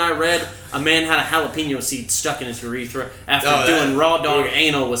last one I read, a man had a jalapeno seed stuck in his urethra after Oh, doing that- raw dog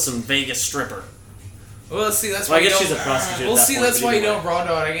anal with some Vegas stripper. Well, see, that's Well, why I guess you she's a don't. prostitute. Well, at that see, point, that's but why you either don't way. raw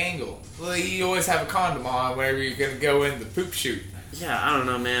dog angle. Well, you always have a condom on whenever you're gonna go in the poop chute. Yeah, I don't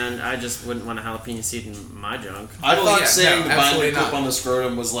know, man. I just wouldn't want a jalapeno seed in my junk. I Well, thought yeah, saying no, the binding absolutely clip not. on the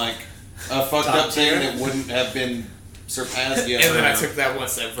scrotum was like a fucked Top up thing tier. that wouldn't have been surpassed yet. And then I took that one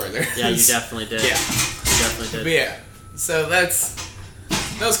step further. Yeah, you definitely did. Yeah. You definitely did. But yeah, so that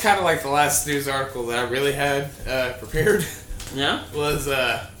was kind of like the last news article that I really had prepared. Yeah? Was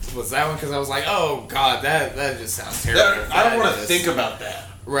that one because I was like, oh god, that just sounds terrible. I don't want to That think is- about that.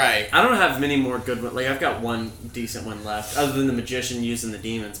 Right. I don't have many more good ones. Like, I've got one decent one left, other than the magician using the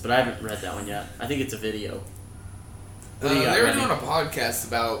demons, but I haven't read that one yet. I think it's a video. What do you got, They were Randy? doing a podcast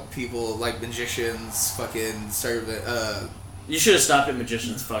about people like magicians fucking serving. You should have stopped at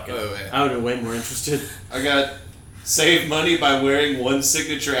magician's fucking. Oh, yeah. I would have been way more interested. I got save money by wearing one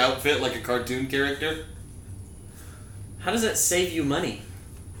signature outfit like a cartoon character. How does that save you money?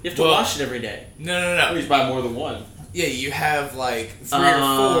 You have to Well- wash it every day. No. Please buy more than one. Yeah, you have like 3 or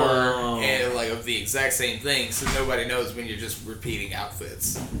Oh. 4 and like of the exact same thing, so nobody knows when you're just repeating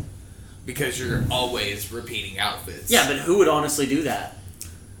outfits because you're always repeating outfits. Yeah, but who would honestly do that?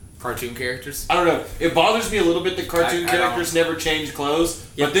 Cartoon characters. I don't know. It bothers me a little bit that cartoon I characters never change clothes.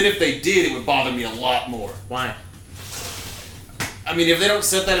 Yep. But then if they did, it would bother me a lot more. Why? I mean, if they don't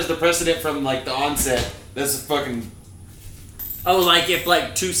set that as the precedent from like the onset, that's a fucking. Oh, like if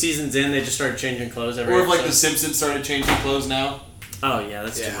like 2 seasons in, they just started changing clothes every Or if like The episode? Simpsons started changing clothes now. Oh yeah,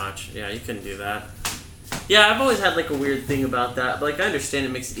 that's too Yeah. much. Yeah, you couldn't do that. Yeah, I've always had like a weird thing about that. But, like, I understand it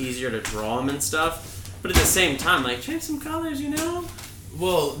makes it easier to draw them and stuff, but at the same time, like, change some colors, you know?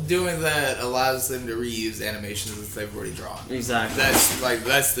 Well, doing that allows them to reuse animations that they've already drawn. Exactly.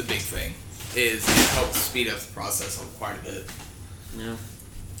 That's the big thing. Is it helps speed up the process quite a bit.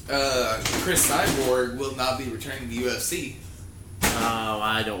 Yeah. Chris Cyborg will not be returning to UFC. Oh,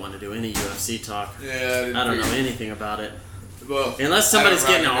 I don't want to do any UFC talk. Yeah, I don't know anything about it. Well, Unless somebody's I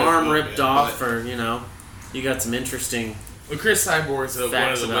don't getting an really know arm about ripped it, off, but- or, you know, you got some interesting. Well, Chris Cyborg's one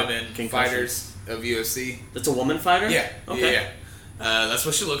Facts of the about women concussions. fighters of UFC. That's a woman fighter? Yeah. Okay. Yeah. That's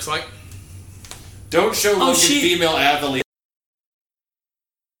what she looks like. Don't show Logan she- female athlete.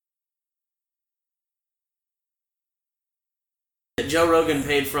 Joe Rogan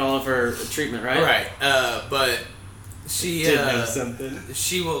paid for all of her treatment, right? Right. But she Did know something.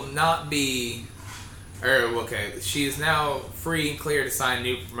 she will not be. Okay, she is now free and clear to sign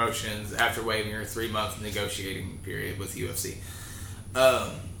new promotions after waiving her 3-month negotiating period with UFC.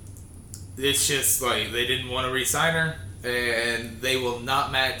 It's just like they didn't want to re-sign her, and they will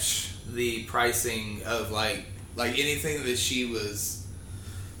not match the pricing of like anything that she was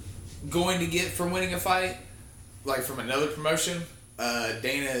going to get from winning a fight, like from another promotion.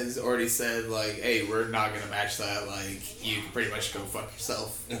 Dana has already said like, hey, we're not gonna match that. Like, you can pretty much go fuck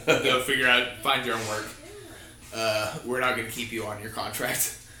yourself. Go figure out, find your own work. We're not gonna keep you on your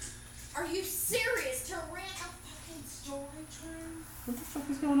contract. Are you serious to rent a fucking storage room? What the fuck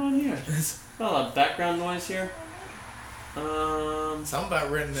is going on here? Got a lot of background noise here. Something about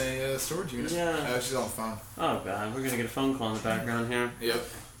renting a storage unit. Yeah. She's on the phone. Oh god, we're gonna get a phone call in the background here.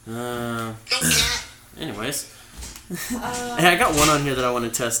 Yep. Anyways. Hey, I got one on here that I want to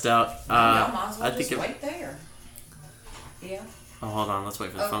test out. Y'all might as well I think just it, wait there. Yeah. Oh, hold on. Let's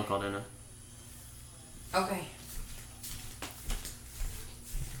wait for the Okay. phone call, Dana. Okay.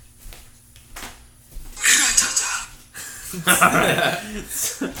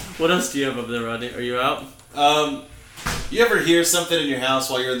 What else do you have up there, Rodney? Are you out? You ever hear something in your house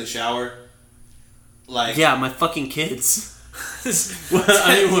while you're in the shower? Like Yeah, my fucking kids.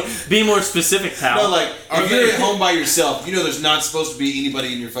 I mean, be more specific, pal. No, like Are if you're they- at home by yourself, you know there's not supposed to be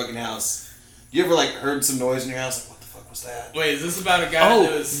anybody in your fucking house. You ever like heard some noise in your house? Like, what the fuck was that? Wait, is this about a guy Oh,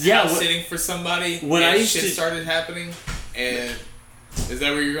 that was yeah, house what- sitting for somebody when and I used shit to- started happening? And is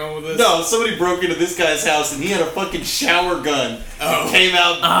that where you're going with this? No, somebody broke into this guy's house and he had a fucking shower gun. Oh. And came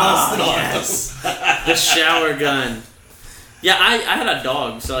out busted on yes. us. The shower gun. Yeah, I had a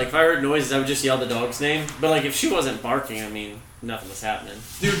dog, so like if I heard noises, I would just yell the dog's name. But like if she wasn't barking, I mean, nothing was happening.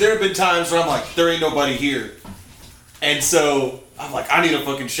 Dude, there have been times where I'm like, there ain't nobody here. And so I'm like, I need a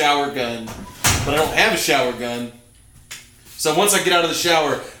fucking shower gun. But I don't have a shower gun. So once I get out of the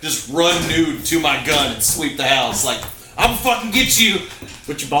shower, just run nude to my gun and sweep the house. Like, I'm fucking get you.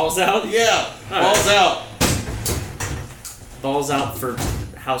 Put your balls out. Yeah, All balls out. Balls out for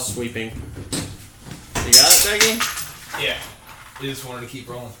house sweeping. You got it, Becky? Yeah. I just wanted to keep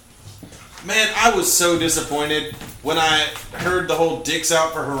rolling. Man, I was so disappointed when I heard the whole dicks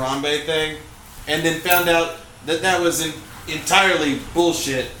out for Harambe thing, and then found out that that was entirely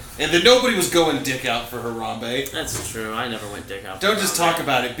bullshit. And then nobody was going dick out for Harambe. That's true. I never went dick out. Don't just talk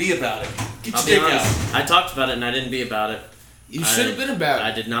about it, be about it. Get I'll your be dick honest. out. I talked about it and I didn't be about it. You should have been about it.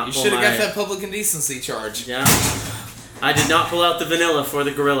 I did not You pull should have my- got that public indecency charge. Yeah. I did not pull out the vanilla for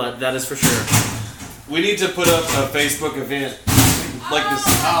the gorilla. That is for sure. We need to put up a Facebook event like this.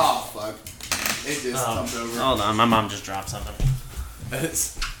 Oh, fuck. It just jumped over. Hold on. My mom just dropped something.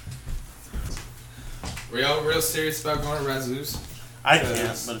 Were y'all real serious about going to Razoo's? I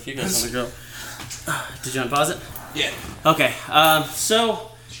can't, but if you guys want to go. Did you unpause it? Yeah. Okay,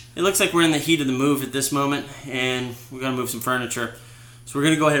 so it looks like we're in the heat of the move at this moment, and we're going to move some furniture. So we're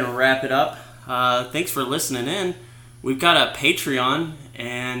going to go ahead and wrap it up. Thanks for listening in. We've got a Patreon,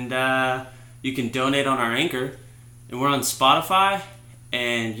 and you can donate on our Anchor. And we're on Spotify,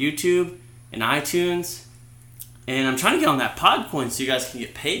 and YouTube, and iTunes. And I'm trying to get on that Podcoin so you guys can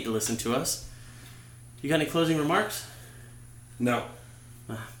get paid to listen to us. You got any closing remarks? No.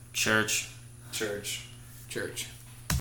 Church. Church. Church.